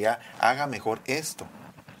aquí, que allá, haga mejor esto.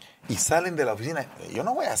 Y salen de la oficina, yo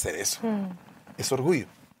no voy a hacer eso. Es orgullo.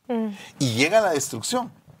 Y llega la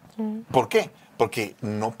destrucción. ¿Por qué? Porque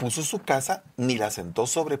no puso su casa ni la sentó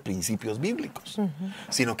sobre principios bíblicos,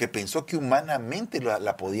 sino que pensó que humanamente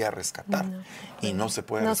la podía rescatar. Y no se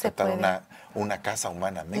puede No se rescatar puede. una casa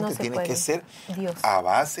humanamente. No se Tiene que puede. ser Dios. a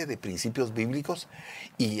base de principios bíblicos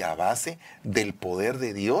y a base del poder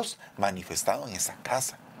de Dios manifestado en esa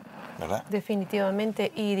casa, ¿verdad?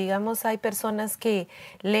 Definitivamente. Y digamos, hay personas que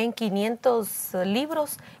leen 500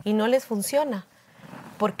 libros y no les funciona,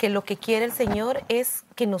 porque lo que quiere el Señor es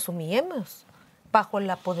que nos humillemos bajo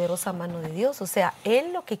la poderosa mano de Dios. O sea,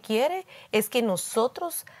 Él lo que quiere es que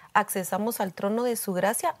nosotros accesamos al trono de su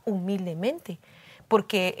gracia humildemente,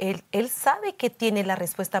 porque Él sabe que tiene la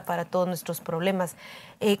respuesta para todos nuestros problemas.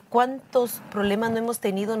 ¿Cuántos problemas no hemos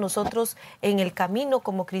tenido nosotros en el camino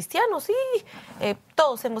como cristianos? Sí,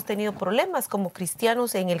 todos hemos tenido problemas como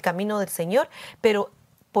cristianos en el camino del Señor, pero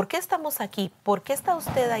 ¿por qué estamos aquí? ¿Por qué está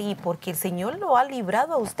usted ahí? Porque el Señor lo ha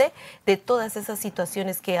librado a usted de todas esas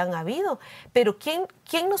situaciones que han habido. Pero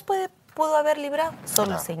 ¿quién nos pudo haber librado?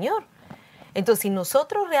 Solo el Señor. Entonces, si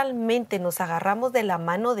nosotros realmente nos agarramos de la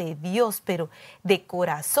mano de Dios, pero de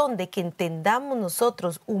corazón, de que entendamos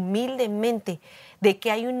nosotros humildemente de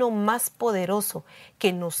que hay uno más poderoso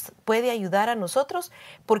que nos puede ayudar a nosotros,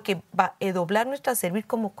 porque doblar nuestra cerviz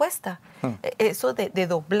como cuesta. Eso de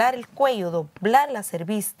doblar el cuello, doblar la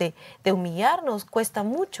cerviz, de humillarnos, cuesta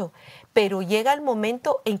mucho, pero llega el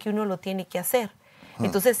momento en que uno lo tiene que hacer.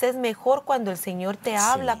 Entonces es mejor cuando el Señor te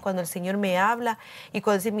habla, cuando el Señor me habla, y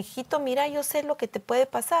cuando dice, mijito, mira, yo sé lo que te puede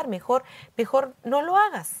pasar, mejor no lo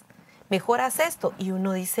hagas, mejor haz esto. Y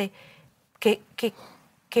uno dice,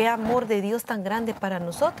 qué amor de Dios tan grande para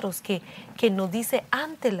nosotros, que nos dice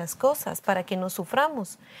antes las cosas para que no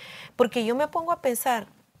suframos. Porque yo me pongo a pensar,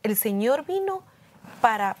 el Señor vino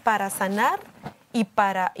para sanar y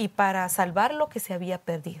para salvar lo que se había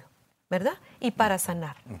perdido, ¿verdad? Y para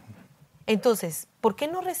sanar. Entonces, ¿por qué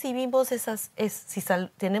no recibimos si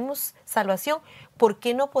tenemos salvación, por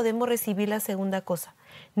qué no podemos recibir la segunda cosa?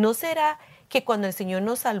 ¿No será que cuando el Señor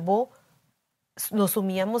nos salvó, nos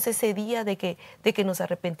humillamos ese día de que nos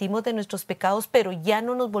arrepentimos de nuestros pecados, pero ya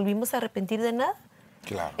no nos volvimos a arrepentir de nada?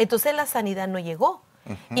 Claro. Entonces la sanidad no llegó.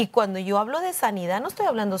 Y cuando yo hablo de sanidad, no estoy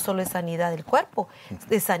hablando solo de sanidad del cuerpo,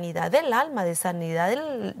 de sanidad del alma, de sanidad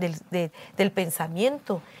del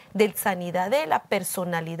pensamiento, de sanidad de la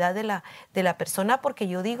personalidad de la persona, porque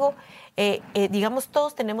yo digo, digamos,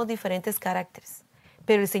 todos tenemos diferentes caracteres,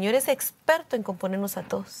 pero el Señor es experto en componernos a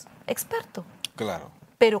todos, experto. Claro.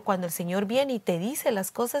 Pero cuando el Señor viene y te dice las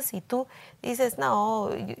cosas y tú dices, no,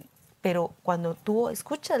 pero cuando tú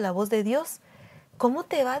escuchas la voz de Dios, ¿cómo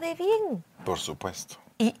te va de bien? Por supuesto.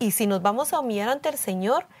 Y si nos vamos a humillar ante el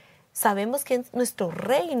Señor, sabemos que es nuestro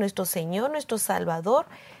Rey, nuestro Señor, nuestro Salvador.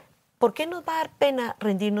 ¿Por qué nos va a dar pena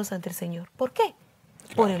rendirnos ante el Señor? ¿Por qué?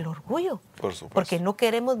 Claro. Por el orgullo. Por supuesto. Porque no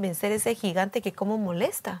queremos vencer ese gigante que como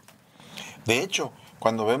molesta. De hecho,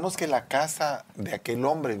 cuando vemos que la casa de aquel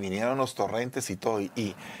hombre vinieron los torrentes y todo,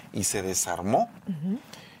 y se desarmó,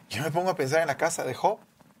 yo me pongo a pensar en la casa de Job.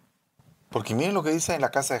 Porque miren lo que dice en la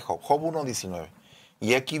casa de Job, Job 1:19.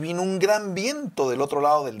 Y aquí vino un gran viento del otro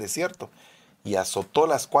lado del desierto y azotó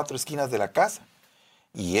las 4 esquinas de la casa.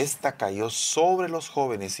 Y ésta cayó sobre los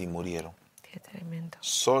jóvenes y murieron. Qué tremendo.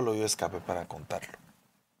 Solo yo escapé para contarlo.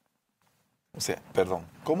 O sea, perdón,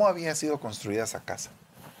 ¿cómo había sido construida esa casa?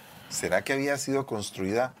 ¿Será que había sido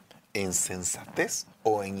construida en sensatez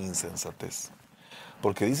o en insensatez?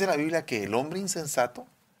 Porque dice la Biblia que el hombre insensato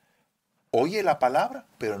oye la palabra,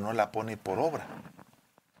 pero no la pone por obra.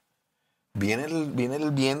 Viene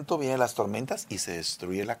el viento, vienen las tormentas y se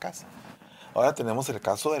destruye la casa. Ahora tenemos el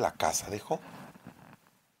caso de la casa de Job,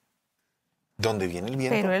 donde viene el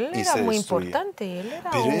viento y se destruye. Pero él era muy importante.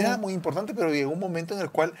 Era muy importante, pero llegó un momento en el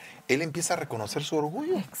cual él empieza a reconocer su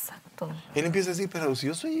orgullo. Exacto. Él empieza a decir, pero si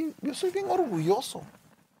yo soy bien orgulloso.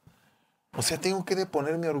 O sea, tengo que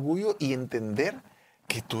deponer mi orgullo y entender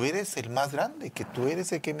que tú eres el más grande, que tú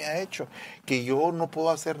eres el que me ha hecho, que yo no puedo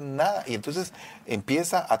hacer nada. Y entonces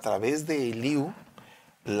empieza a través de Eliú,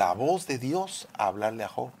 la voz de Dios, a hablarle a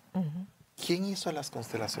Job. ¿Quién hizo las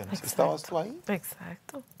constelaciones? Exacto. ¿Estabas tú ahí?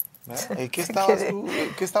 Exacto.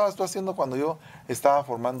 ¿Qué estabas tú haciendo cuando yo estaba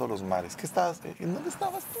formando los mares? ¿En dónde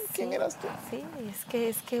estabas tú? ¿Quién eras tú? Sí,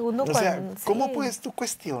 es que uno o sea, ¿cómo sí. puedes tú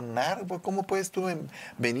cuestionar? ¿Cómo puedes tú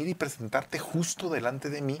venir y presentarte justo delante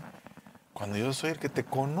de mí? Cuando yo soy el que te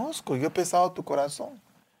conozco, yo he pesado tu corazón,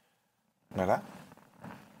 ¿verdad?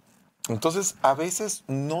 Entonces, a veces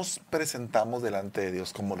nos presentamos delante de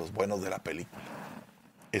Dios como los buenos de la película.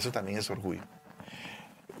 Eso también es orgullo.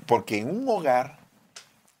 Porque en un hogar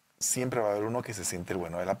siempre va a haber uno que se siente el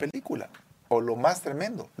bueno de la película. O lo más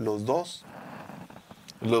tremendo, los dos.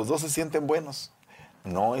 Los dos se sienten buenos.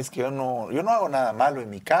 No, es que yo no hago nada malo en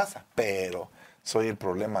mi casa, pero soy el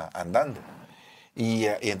problema andando. Y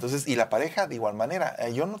entonces, y la pareja de igual manera,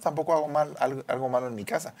 yo no tampoco hago algo malo en mi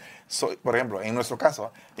casa. Soy, por ejemplo, en nuestro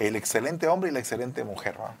caso, el excelente hombre y la excelente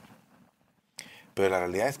mujer, ¿va? Pero la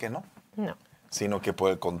realidad es que no. No. Sino que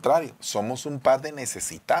por el contrario, somos un par de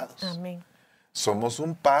necesitados. Amén. Somos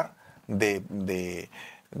un par de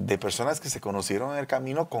personas que se conocieron en el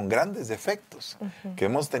camino con grandes defectos, que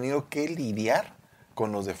hemos tenido que lidiar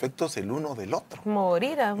con los defectos el uno del otro.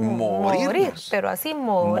 Morir, pero así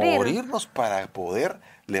morir. Morirnos para poder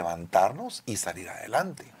levantarnos y salir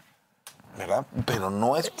adelante, ¿verdad? Pero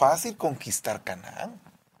no es fácil conquistar Canaán,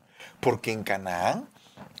 porque en Canaán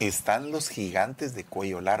están los gigantes de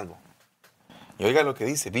cuello largo. Y oiga lo que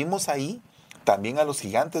dice, vimos ahí también a los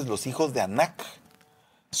gigantes, los hijos de Anac,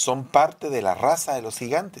 son parte de la raza de los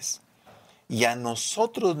gigantes. Y a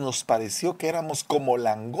nosotros nos pareció que éramos como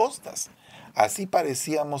langostas, así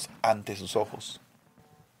parecíamos ante sus ojos.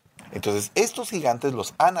 Entonces, estos gigantes,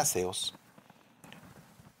 los anaseos,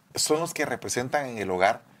 son los que representan en el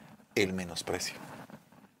hogar el menosprecio.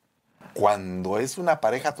 Cuando es una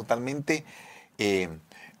pareja totalmente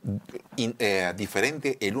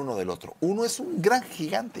diferente el uno del otro. Uno es un gran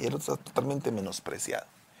gigante y el otro está totalmente menospreciado.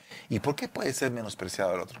 ¿Y por qué puede ser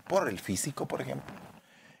menospreciado el otro? Por el físico, por ejemplo.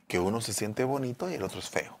 Que uno se siente bonito y el otro es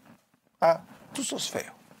feo. Ah, tú sos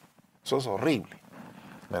feo. Sos horrible.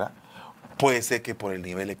 ¿Verdad? Puede ser que por el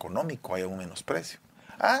nivel económico haya un menosprecio.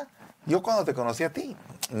 Ah, yo cuando te conocí a ti,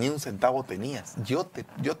 ni un centavo tenías. Yo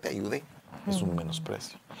te ayudé. Es un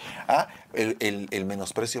menosprecio. Ah, el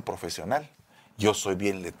menosprecio profesional. Yo soy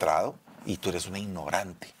bien letrado y tú eres una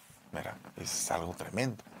ignorante. ¿Verdad? Es algo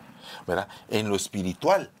tremendo. ¿Verdad? En lo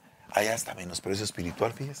espiritual, hay hasta menosprecio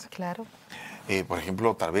espiritual, fíjese. Claro. Por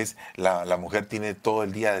ejemplo, tal vez la mujer tiene todo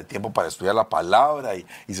el día de tiempo para estudiar la palabra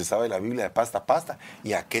y se sabe la Biblia de pasta a pasta,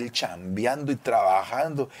 y aquel chambeando y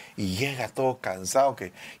trabajando y llega todo cansado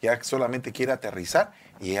que ya solamente quiere aterrizar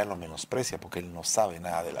y ella lo menosprecia porque él no sabe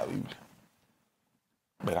nada de la Biblia.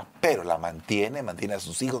 ¿Verdad? Pero la mantiene a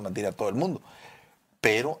sus hijos, mantiene a todo el mundo,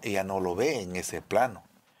 pero ella no lo ve en ese plano.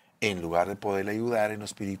 En lugar de poderle ayudar en lo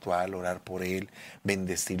espiritual, orar por él,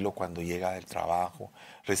 bendecirlo cuando llega del trabajo,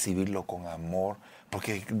 recibirlo con amor,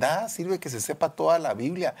 porque nada sirve que se sepa toda la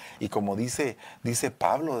Biblia, y como dice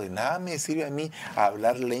Pablo, de nada me sirve a mí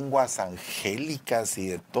hablar lenguas angélicas y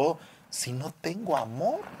de todo, si no tengo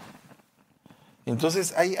amor.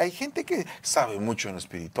 Entonces hay gente que sabe mucho en lo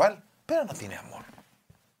espiritual, pero no tiene amor,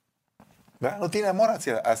 ¿verdad? No tiene amor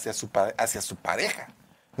hacia su pareja.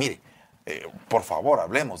 Mire, por favor,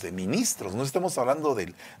 hablemos de ministros, no estemos hablando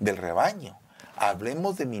del rebaño.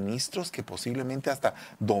 Hablemos de ministros que posiblemente hasta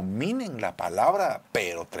dominen la palabra,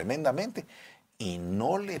 pero tremendamente, y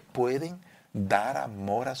no le pueden dar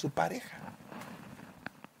amor a su pareja.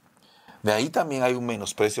 De ahí también hay un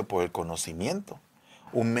menosprecio por el conocimiento,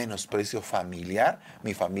 un menosprecio familiar,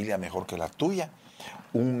 mi familia mejor que la tuya,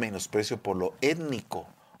 un menosprecio por lo étnico,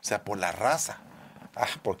 o sea, por la raza. Ah,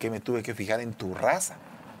 ¿por qué me tuve que fijar en tu raza?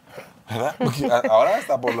 ¿Verdad? Porque ahora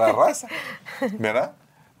está por la raza, ¿verdad?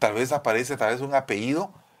 Tal vez aparece un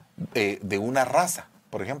apellido de una raza,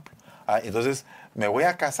 por ejemplo. Ah, entonces, me voy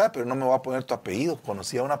a casar, pero no me voy a poner tu apellido.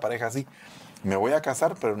 Conocí a una pareja así. Me voy a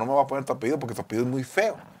casar, pero no me voy a poner tu apellido porque tu apellido es muy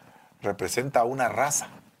feo. Representa una raza.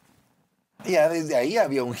 Y ya desde ahí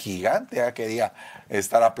había un gigante, ya quería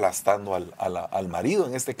estar aplastando al marido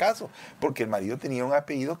en este caso, porque el marido tenía un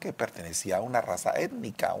apellido que pertenecía a una raza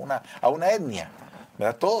étnica, a una etnia.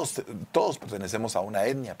 ¿Verdad? Todos pertenecemos a una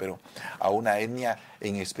etnia, pero a una etnia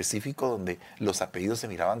en específico donde los apellidos se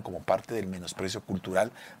miraban como parte del menosprecio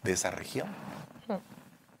cultural de esa región.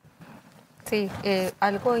 Sí,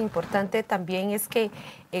 algo importante también es que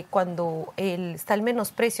cuando está el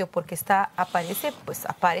menosprecio, porque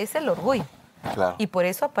aparece el orgullo. Claro. Y por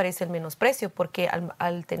eso aparece el menosprecio, porque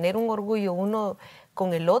al tener un orgullo uno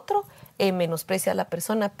con el otro, menosprecia a la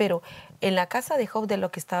persona. Pero en la casa de Job, de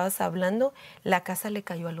lo que estabas hablando, la casa le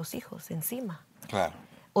cayó a los hijos encima. Claro.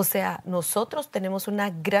 O sea, nosotros tenemos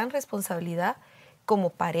una gran responsabilidad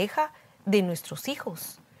como pareja de nuestros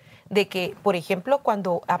hijos. De que, por ejemplo,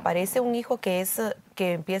 cuando aparece un hijo que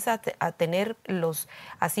empieza a tener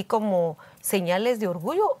así como señales de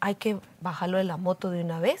orgullo, hay que bajarlo de la moto de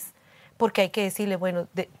una vez. Porque hay que decirle, bueno,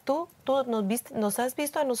 tú nos has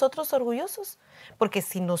visto a nosotros orgullosos. Porque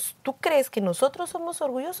si tú crees que nosotros somos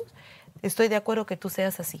orgullosos, estoy de acuerdo que tú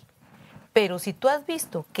seas así. Pero si tú has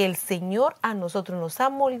visto que el Señor a nosotros nos ha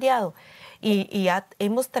moldeado y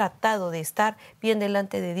hemos tratado de estar bien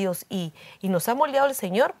delante de Dios y nos ha moldeado el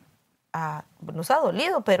Señor, nos ha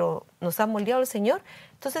dolido, pero nos ha moldeado el Señor,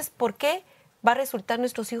 entonces, ¿por qué va a resultar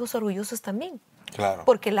nuestros hijos orgullosos también. Claro.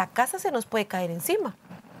 Porque la casa se nos puede caer encima,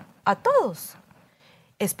 a todos,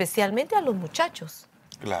 especialmente a los muchachos.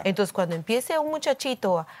 Claro. Entonces, cuando empiece un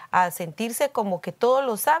muchachito a sentirse como que todo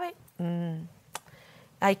lo sabe,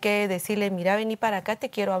 hay que decirle, mira, vení para acá, te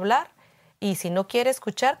quiero hablar. Y si no quiere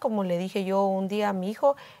escuchar, como le dije yo un día a mi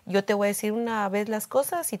hijo, yo te voy a decir una vez las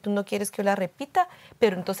cosas y tú no quieres que yo las repita,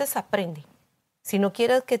 pero entonces aprende. Si no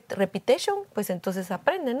quieres que repetition, pues entonces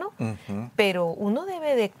aprende, ¿no? Pero uno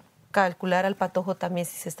debe de calcular al patojo también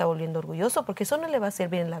si se está volviendo orgulloso, porque eso no le va a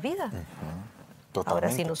servir en la vida. Totalmente. Ahora,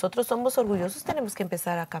 si nosotros somos orgullosos, tenemos que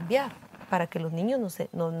empezar a cambiar para que los niños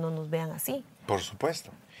no nos vean así. Por supuesto.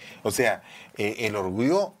 O sea, el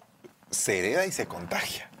orgullo se hereda y se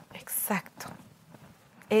contagia. Exacto.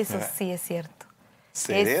 Eso ¿verdad? sí es cierto.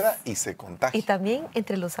 Se hereda y se contagia. Y también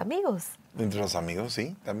entre los amigos. Entre los amigos,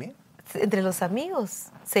 sí, también. Entre los amigos.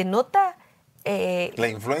 Se nota... la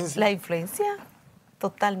influencia. La influencia,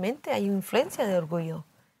 totalmente. Hay influencia de orgullo.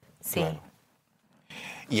 Sí. Claro.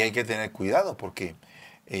 Y hay que tener cuidado porque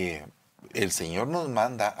el Señor nos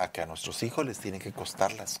manda a que a nuestros hijos les tiene que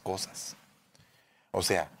costar las cosas. O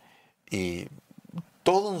sea,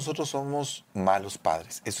 todos nosotros somos malos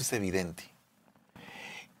padres, eso es evidente.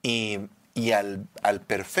 Y al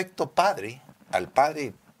perfecto padre, al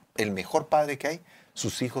padre, el mejor padre que hay,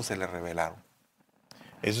 sus hijos se le rebelaron.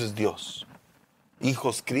 Eso es Dios.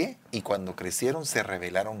 Hijos crié y cuando crecieron se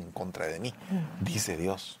rebelaron en contra de mí, dice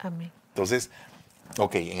Dios. Amén. Entonces,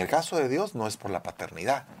 ok, en el caso de Dios no es por la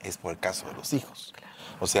paternidad, es por el caso de los hijos. Claro.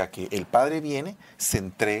 O sea que el padre viene, se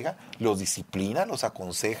entrega, los disciplina, los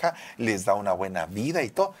aconseja, les da una buena vida y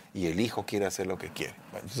todo, y el hijo quiere hacer lo que quiere.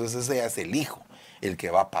 Bueno, entonces ese es el hijo, el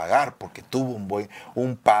que va a pagar porque tuvo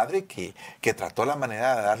un padre que trató la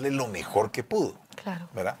manera de darle lo mejor que pudo. Claro.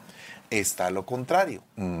 ¿Verdad? Está lo contrario,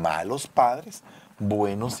 malos padres,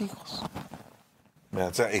 buenos hijos.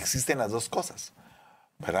 ¿Verdad? O sea, existen las dos cosas.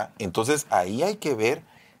 ¿Verdad? Entonces ahí hay que ver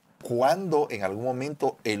cuando en algún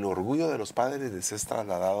momento el orgullo de los padres les es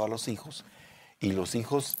trasladado a los hijos y los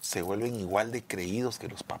hijos se vuelven igual de creídos que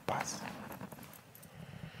los papás.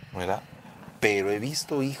 ¿Verdad? Pero he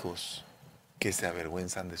visto hijos que se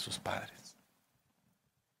avergüenzan de sus padres.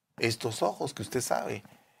 Estos ojos que usted sabe,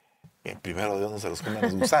 primero Dios no se los comen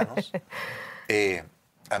los gusanos,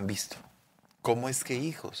 han visto cómo es que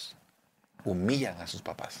hijos humillan a sus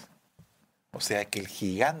papás. O sea que el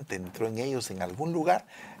gigante entró en ellos en algún lugar,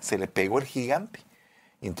 se le pegó el gigante.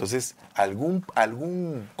 Y entonces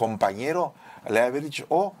algún compañero le ha haber dicho,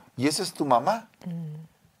 oh, ¿y esa es tu mamá?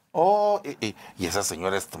 Oh, y esa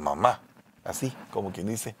señora es tu mamá. Así, como quien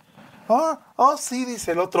dice, oh, sí,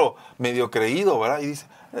 dice el otro, medio creído, ¿verdad? Y dice,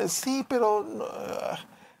 sí, pero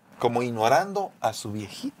como ignorando a su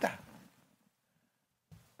viejita.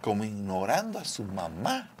 Como ignorando a su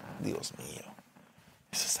mamá, Dios mío.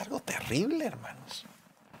 Eso es algo terrible, hermanos.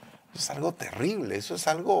 Eso es algo terrible. Eso es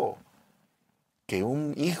algo que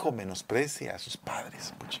un hijo menosprecia a sus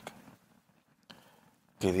padres, puchica.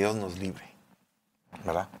 Que Dios nos libre,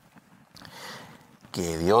 ¿verdad?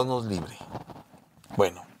 Que Dios nos libre.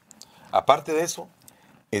 Bueno, aparte de eso,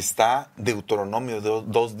 está Deuteronomio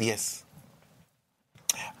 2:10.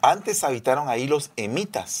 Antes habitaron ahí los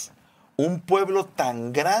emitas, un pueblo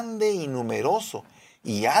tan grande y numeroso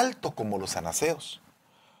y alto como los anaseos.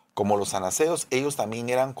 Como los anaseos, ellos también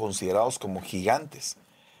eran considerados como gigantes,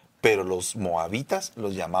 pero los moabitas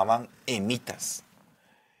los llamaban emitas,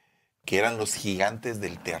 que eran los gigantes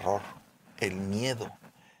del terror, el miedo,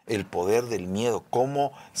 el poder del miedo,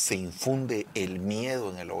 cómo se infunde el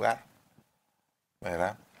miedo en el hogar,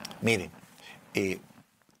 ¿verdad? Miren,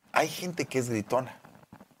 hay gente que es gritona,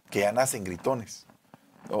 que ya nacen gritones,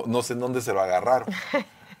 no sé en dónde se lo agarraron.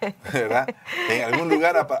 ¿Verdad? En algún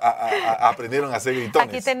lugar aprendieron a hacer gritones.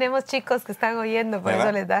 Aquí tenemos chicos que están oyendo, por ¿verdad?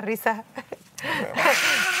 eso les da risa.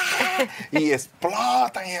 Y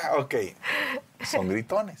explotan. Ok, son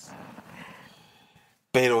gritones.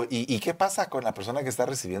 Pero, ¿y qué pasa con la persona que está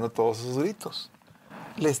recibiendo todos esos gritos?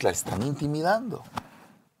 Les la están intimidando,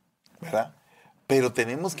 ¿verdad? Pero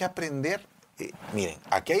tenemos que aprender. Miren,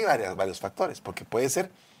 aquí hay varios factores, porque puede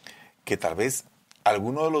ser que tal vez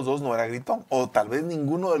alguno de los dos no era gritón, o tal vez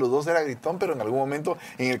ninguno de los dos era gritón, pero en algún momento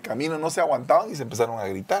en el camino no se aguantaban y se empezaron a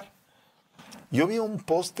gritar. Yo vi un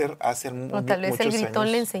póster hace muchos años. O tal vez el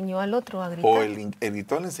gritón le enseñó al otro a gritar. O el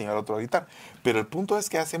gritón le enseñó al otro a gritar. Pero el punto es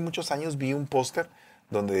que hace muchos años vi un póster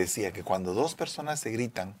donde decía que cuando dos personas se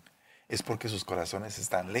gritan es porque sus corazones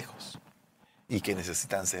están lejos y que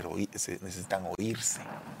necesitan oírse.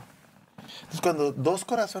 Entonces, cuando dos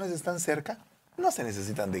corazones están cerca, no se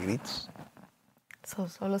necesitan de gritos.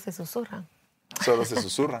 Solo se susurran. Solo se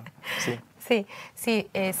susurran, sí. Sí, sí,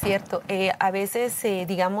 es cierto. A veces,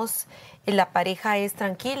 digamos, la pareja es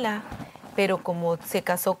tranquila, pero como se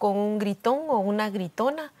casó con un gritón o una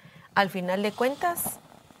gritona, al final de cuentas,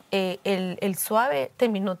 el suave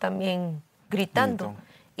terminó también gritando.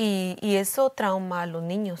 Gritón. Y eso trauma a los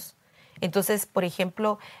niños. Entonces, por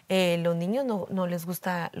ejemplo, los niños no les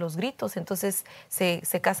gustan los gritos, entonces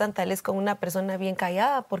se casan tal vez con una persona bien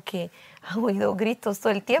callada porque han oído gritos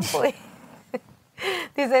todo el tiempo.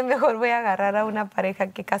 Dice, mejor voy a agarrar a una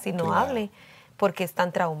pareja que casi no Claro. hable, porque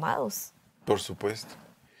están traumados. Por supuesto.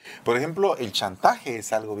 Por ejemplo, el chantaje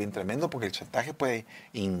es algo bien tremendo porque el chantaje puede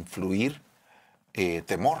influir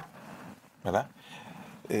temor, ¿verdad?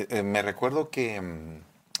 Me recuerdo que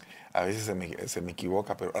a veces se me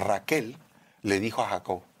equivoca, pero Raquel le dijo a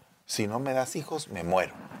Jacob, si no me das hijos, me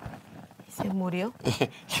muero. ¿Se murió?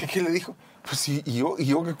 ¿Y qué le dijo? Pues sí, ¿y yo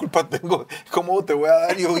qué culpa tengo? ¿Cómo te voy a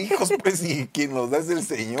dar yo hijos? Pues si quien los da es el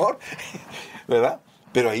Señor, ¿verdad?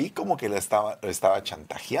 Pero ahí como que lo estaba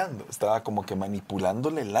chantajeando, estaba como que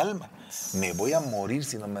manipulándole el alma. Me voy a morir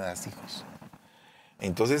si no me das hijos.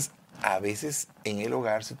 Entonces, a veces en el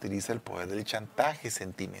hogar se utiliza el poder del chantaje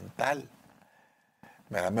sentimental.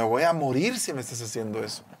 ¿Verdad? Me voy a morir si me estás haciendo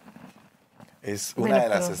eso. Es una de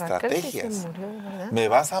las estrategias. Sí se murió, ¿verdad? Me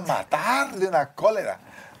vas a matar de una cólera,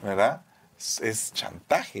 ¿verdad? Es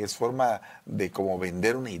chantaje, es forma de como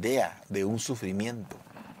vender una idea, de un sufrimiento,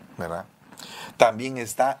 ¿verdad? También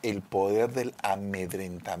está el poder del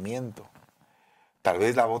amedrentamiento. Tal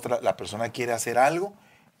vez la persona quiere hacer algo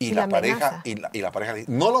y la pareja le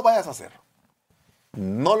dice, no lo vayas a hacer.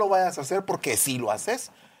 No lo vayas a hacer porque si lo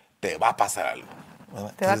haces, te va a pasar algo.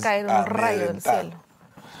 ¿Verdad? Te va a caer un rayo del cielo.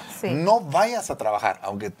 Sí. No vayas a trabajar,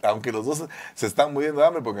 aunque los dos se están muriendo de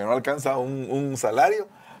hambre porque no alcanza un salario,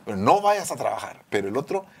 pero no vayas a trabajar. Pero el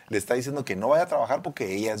otro le está diciendo que no vaya a trabajar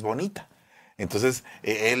porque ella es bonita. Entonces,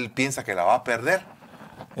 él piensa que la va a perder.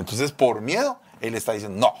 Entonces, por miedo, él está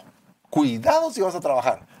diciendo, no, cuidado si vas a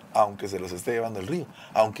trabajar, aunque se los esté llevando el río,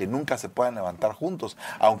 aunque nunca se puedan levantar juntos,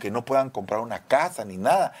 aunque no puedan comprar una casa ni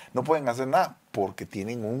nada, no pueden hacer nada, porque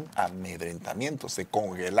tienen un amedrentamiento, se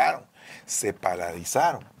congelaron, se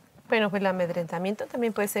paralizaron. Bueno, pues el amedrentamiento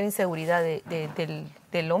también puede ser inseguridad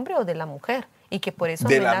del hombre o de la mujer. Y que por eso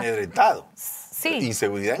del amedrentado. Sí.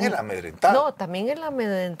 Inseguridad en el amedrentado. No, también el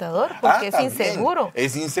amedrentador, porque es también. inseguro.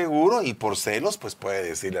 Es inseguro y por celos, pues puede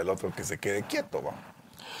decirle al otro que se quede quieto. ¿Va?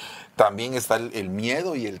 También está el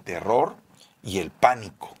miedo y el terror y el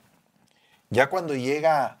pánico. Ya cuando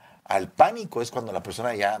llega al pánico es cuando la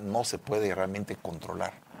persona ya no se puede realmente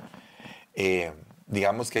controlar.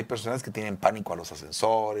 Digamos que hay personas que tienen pánico a los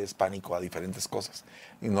ascensores, pánico a diferentes cosas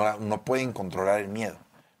y no pueden controlar el miedo,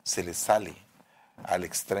 se les sale al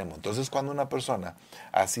extremo. Entonces, cuando una persona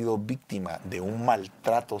ha sido víctima de un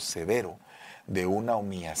maltrato severo, de una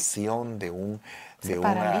humillación,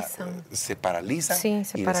 se paralizan sí,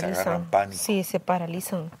 y les agarran pánico. Sí, se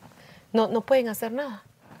paralizan. No pueden hacer nada.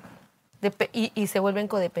 Y se vuelven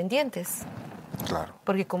codependientes. Claro.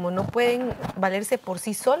 Porque como no pueden valerse por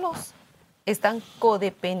sí solos, están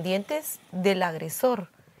codependientes del agresor,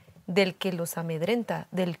 del que los amedrenta,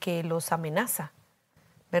 del que los amenaza,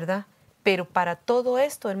 ¿verdad? Pero para todo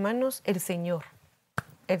esto, hermanos, el Señor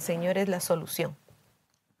es la solución,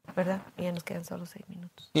 ¿verdad? Y ya nos quedan solo 6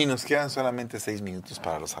 minutos. Y nos quedan solamente 6 minutos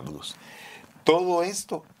para los saludos. Todo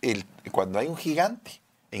esto, cuando hay un gigante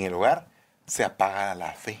en el hogar, se apaga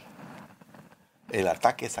la fe. El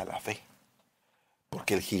ataque es a la fe.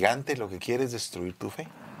 Porque el gigante lo que quiere es destruir tu fe.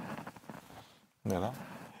 ¿Verdad?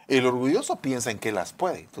 El orgulloso piensa en que las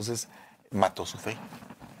puede, entonces mató su fe.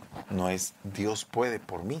 No es Dios puede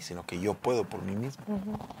por mí, sino que yo puedo por mí mismo.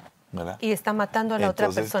 ¿Verdad? Y está matando a la otra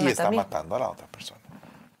persona también. Y está matando a la otra persona.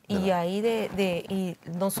 ¿Verdad? Y ahí y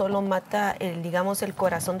no solo mata el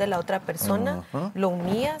corazón de la otra persona, lo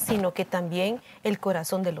humilla, sino que también el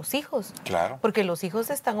corazón de los hijos. Claro. Porque los hijos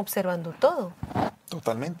están observando todo.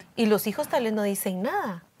 Totalmente. Y los hijos tal vez no dicen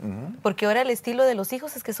nada. Porque ahora el estilo de los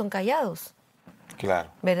hijos es que son callados.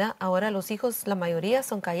 Claro. ¿Verdad? Ahora los hijos, la mayoría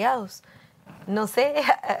son callados. No sé,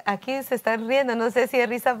 aquí se están riendo, no sé si es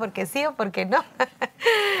risa porque sí o porque no.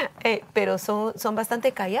 Pero son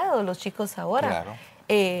bastante callados los chicos ahora. Claro.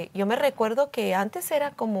 Yo me recuerdo que antes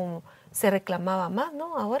era como, se reclamaba más,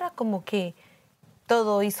 ¿no? Ahora como que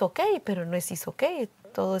todo hizo ok, pero no es hizo ok,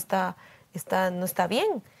 todo no está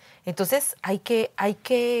bien. Entonces hay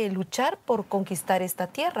que luchar por conquistar esta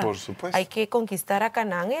tierra. Por supuesto. Hay que conquistar a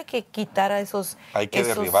Canaán, hay que quitar a esos... Hay que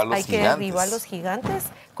derribar los gigantes. Hay que derribar los gigantes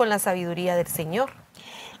con la sabiduría del Señor.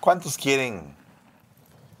 ¿Cuántos quieren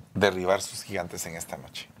derribar sus gigantes en esta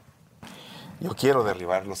noche? Yo quiero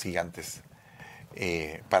derribar los gigantes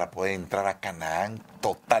para poder entrar a Canaán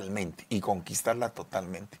totalmente y conquistarla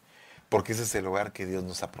totalmente, porque ese es el lugar que Dios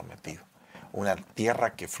nos ha prometido, una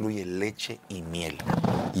tierra que fluye leche y miel,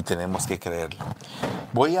 y tenemos que creerlo.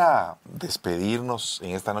 Voy a despedirnos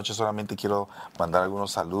en esta noche, solamente quiero mandar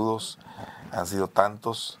algunos saludos, han sido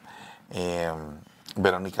tantos.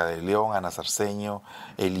 Verónica de León, Ana Sarceño,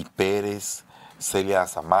 Eli Pérez, Celia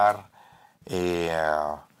Azamar,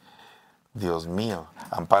 Dios mío,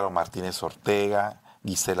 Amparo Martínez Ortega,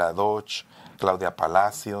 Gisela Dodge, Claudia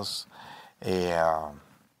Palacios,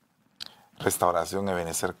 Restauración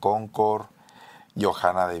Ebenezer Concord,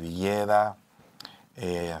 Johanna de Villeda,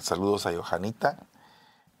 saludos a Johanita,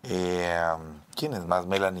 ¿quién es más?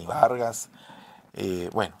 Melanie Vargas,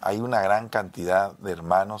 bueno, hay una gran cantidad de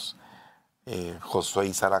hermanos, Josué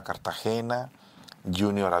y Sara Cartagena,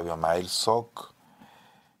 Junior Abiamael Soc,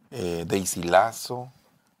 Daisy Lazo,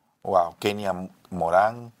 wow, Kenia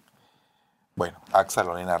Morán, bueno, Axa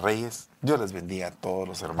Lorena Reyes. Dios les bendiga a todos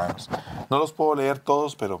los hermanos. No los puedo leer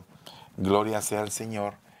todos, pero gloria sea al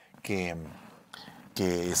Señor que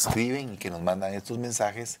escriben y que nos mandan estos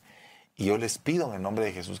mensajes. Y yo les pido en el nombre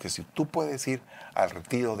de Jesús que si tú puedes ir al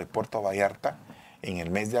retiro de Puerto Vallarta en el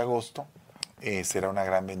mes de agosto, será una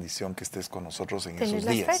gran bendición que estés con nosotros en esos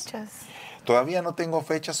días. ¿Las fechas? Todavía no tengo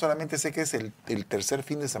fechas, solamente sé que es el tercer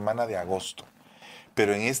fin de semana de agosto.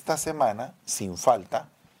 Pero en esta semana, sin falta,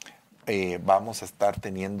 vamos a estar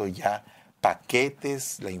teniendo ya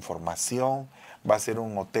paquetes, la información. Va a ser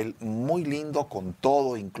un hotel muy lindo con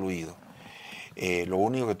todo incluido. Lo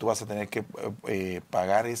único que tú vas a tener que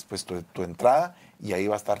pagar es pues tu entrada, y ahí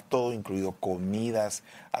va a estar todo incluido, comidas,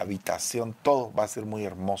 habitación, todo va a ser muy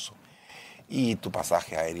hermoso. Y tu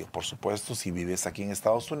pasaje aéreo, por supuesto, si vives aquí en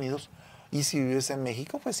Estados Unidos, y si vives en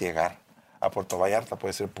México, pues llegar a Puerto Vallarta,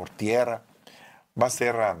 puede ser por tierra. Va a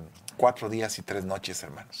ser 4 días y 3 noches,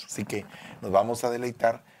 hermanos. Así que nos vamos a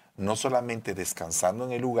deleitar, no solamente descansando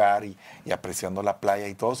en el lugar y apreciando la playa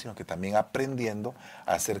y todo, sino que también aprendiendo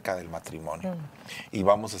acerca del matrimonio. Y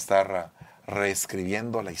vamos a estar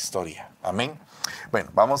reescribiendo la historia. Amén. Bueno,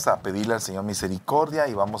 vamos a pedirle al Señor misericordia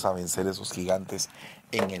y vamos a vencer esos gigantes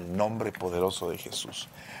en el nombre poderoso de Jesús.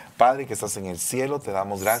 Padre que estás en el cielo, te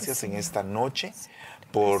damos gracias en esta noche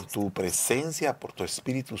por tu presencia, por tu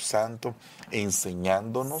Espíritu Santo,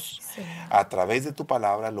 enseñándonos a través de tu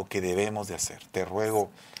palabra lo que debemos de hacer. Te ruego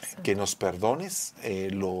que nos perdones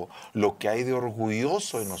lo que hay de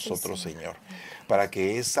orgulloso en nosotros, Señor, para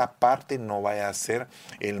que esa parte no vaya a ser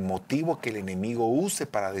el motivo que el enemigo use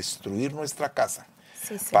para destruir nuestra casa.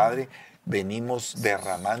 Padre, venimos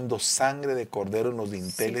derramando sangre de cordero en los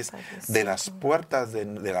dinteles de las puertas de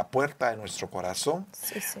la puerta de nuestro corazón,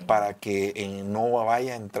 para que no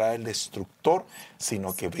vaya a entrar el destructor,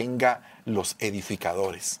 sino que venga los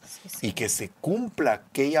edificadores, y que se cumpla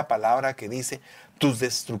aquella palabra que dice: tus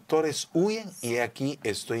destructores huyen y aquí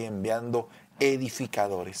estoy enviando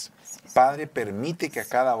edificadores. Padre, permite que a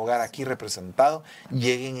cada hogar aquí representado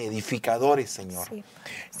lleguen edificadores, Señor.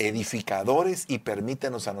 Edificadores, y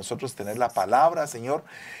permítenos a nosotros tener la palabra, Señor,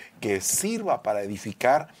 que sirva para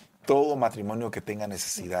edificar todo matrimonio que tenga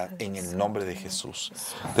necesidad, en el nombre de Jesús.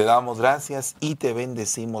 Te damos gracias y te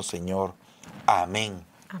bendecimos, Señor. Amén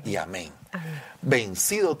y amén.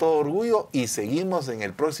 Vencido todo orgullo, y seguimos en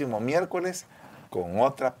el próximo miércoles con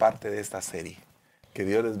otra parte de esta serie. Que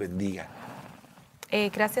Dios les bendiga.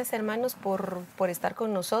 Gracias, hermanos, por estar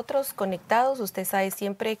con nosotros, conectados. Usted sabe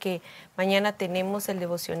siempre que mañana tenemos el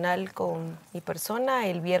devocional con mi persona,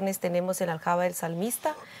 el viernes tenemos el aljaba del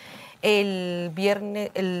salmista,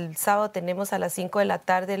 el sábado tenemos a las 5 de la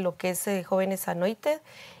tarde lo que es Jóvenes Anointed,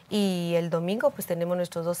 y el domingo pues tenemos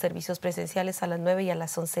nuestros 2 servicios presenciales a las 9 y a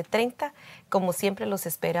las 11:30. Como siempre, los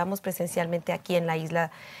esperamos presencialmente aquí en la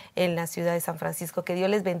isla, en la ciudad de San Francisco. Que Dios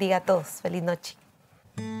les bendiga a todos. Feliz noche.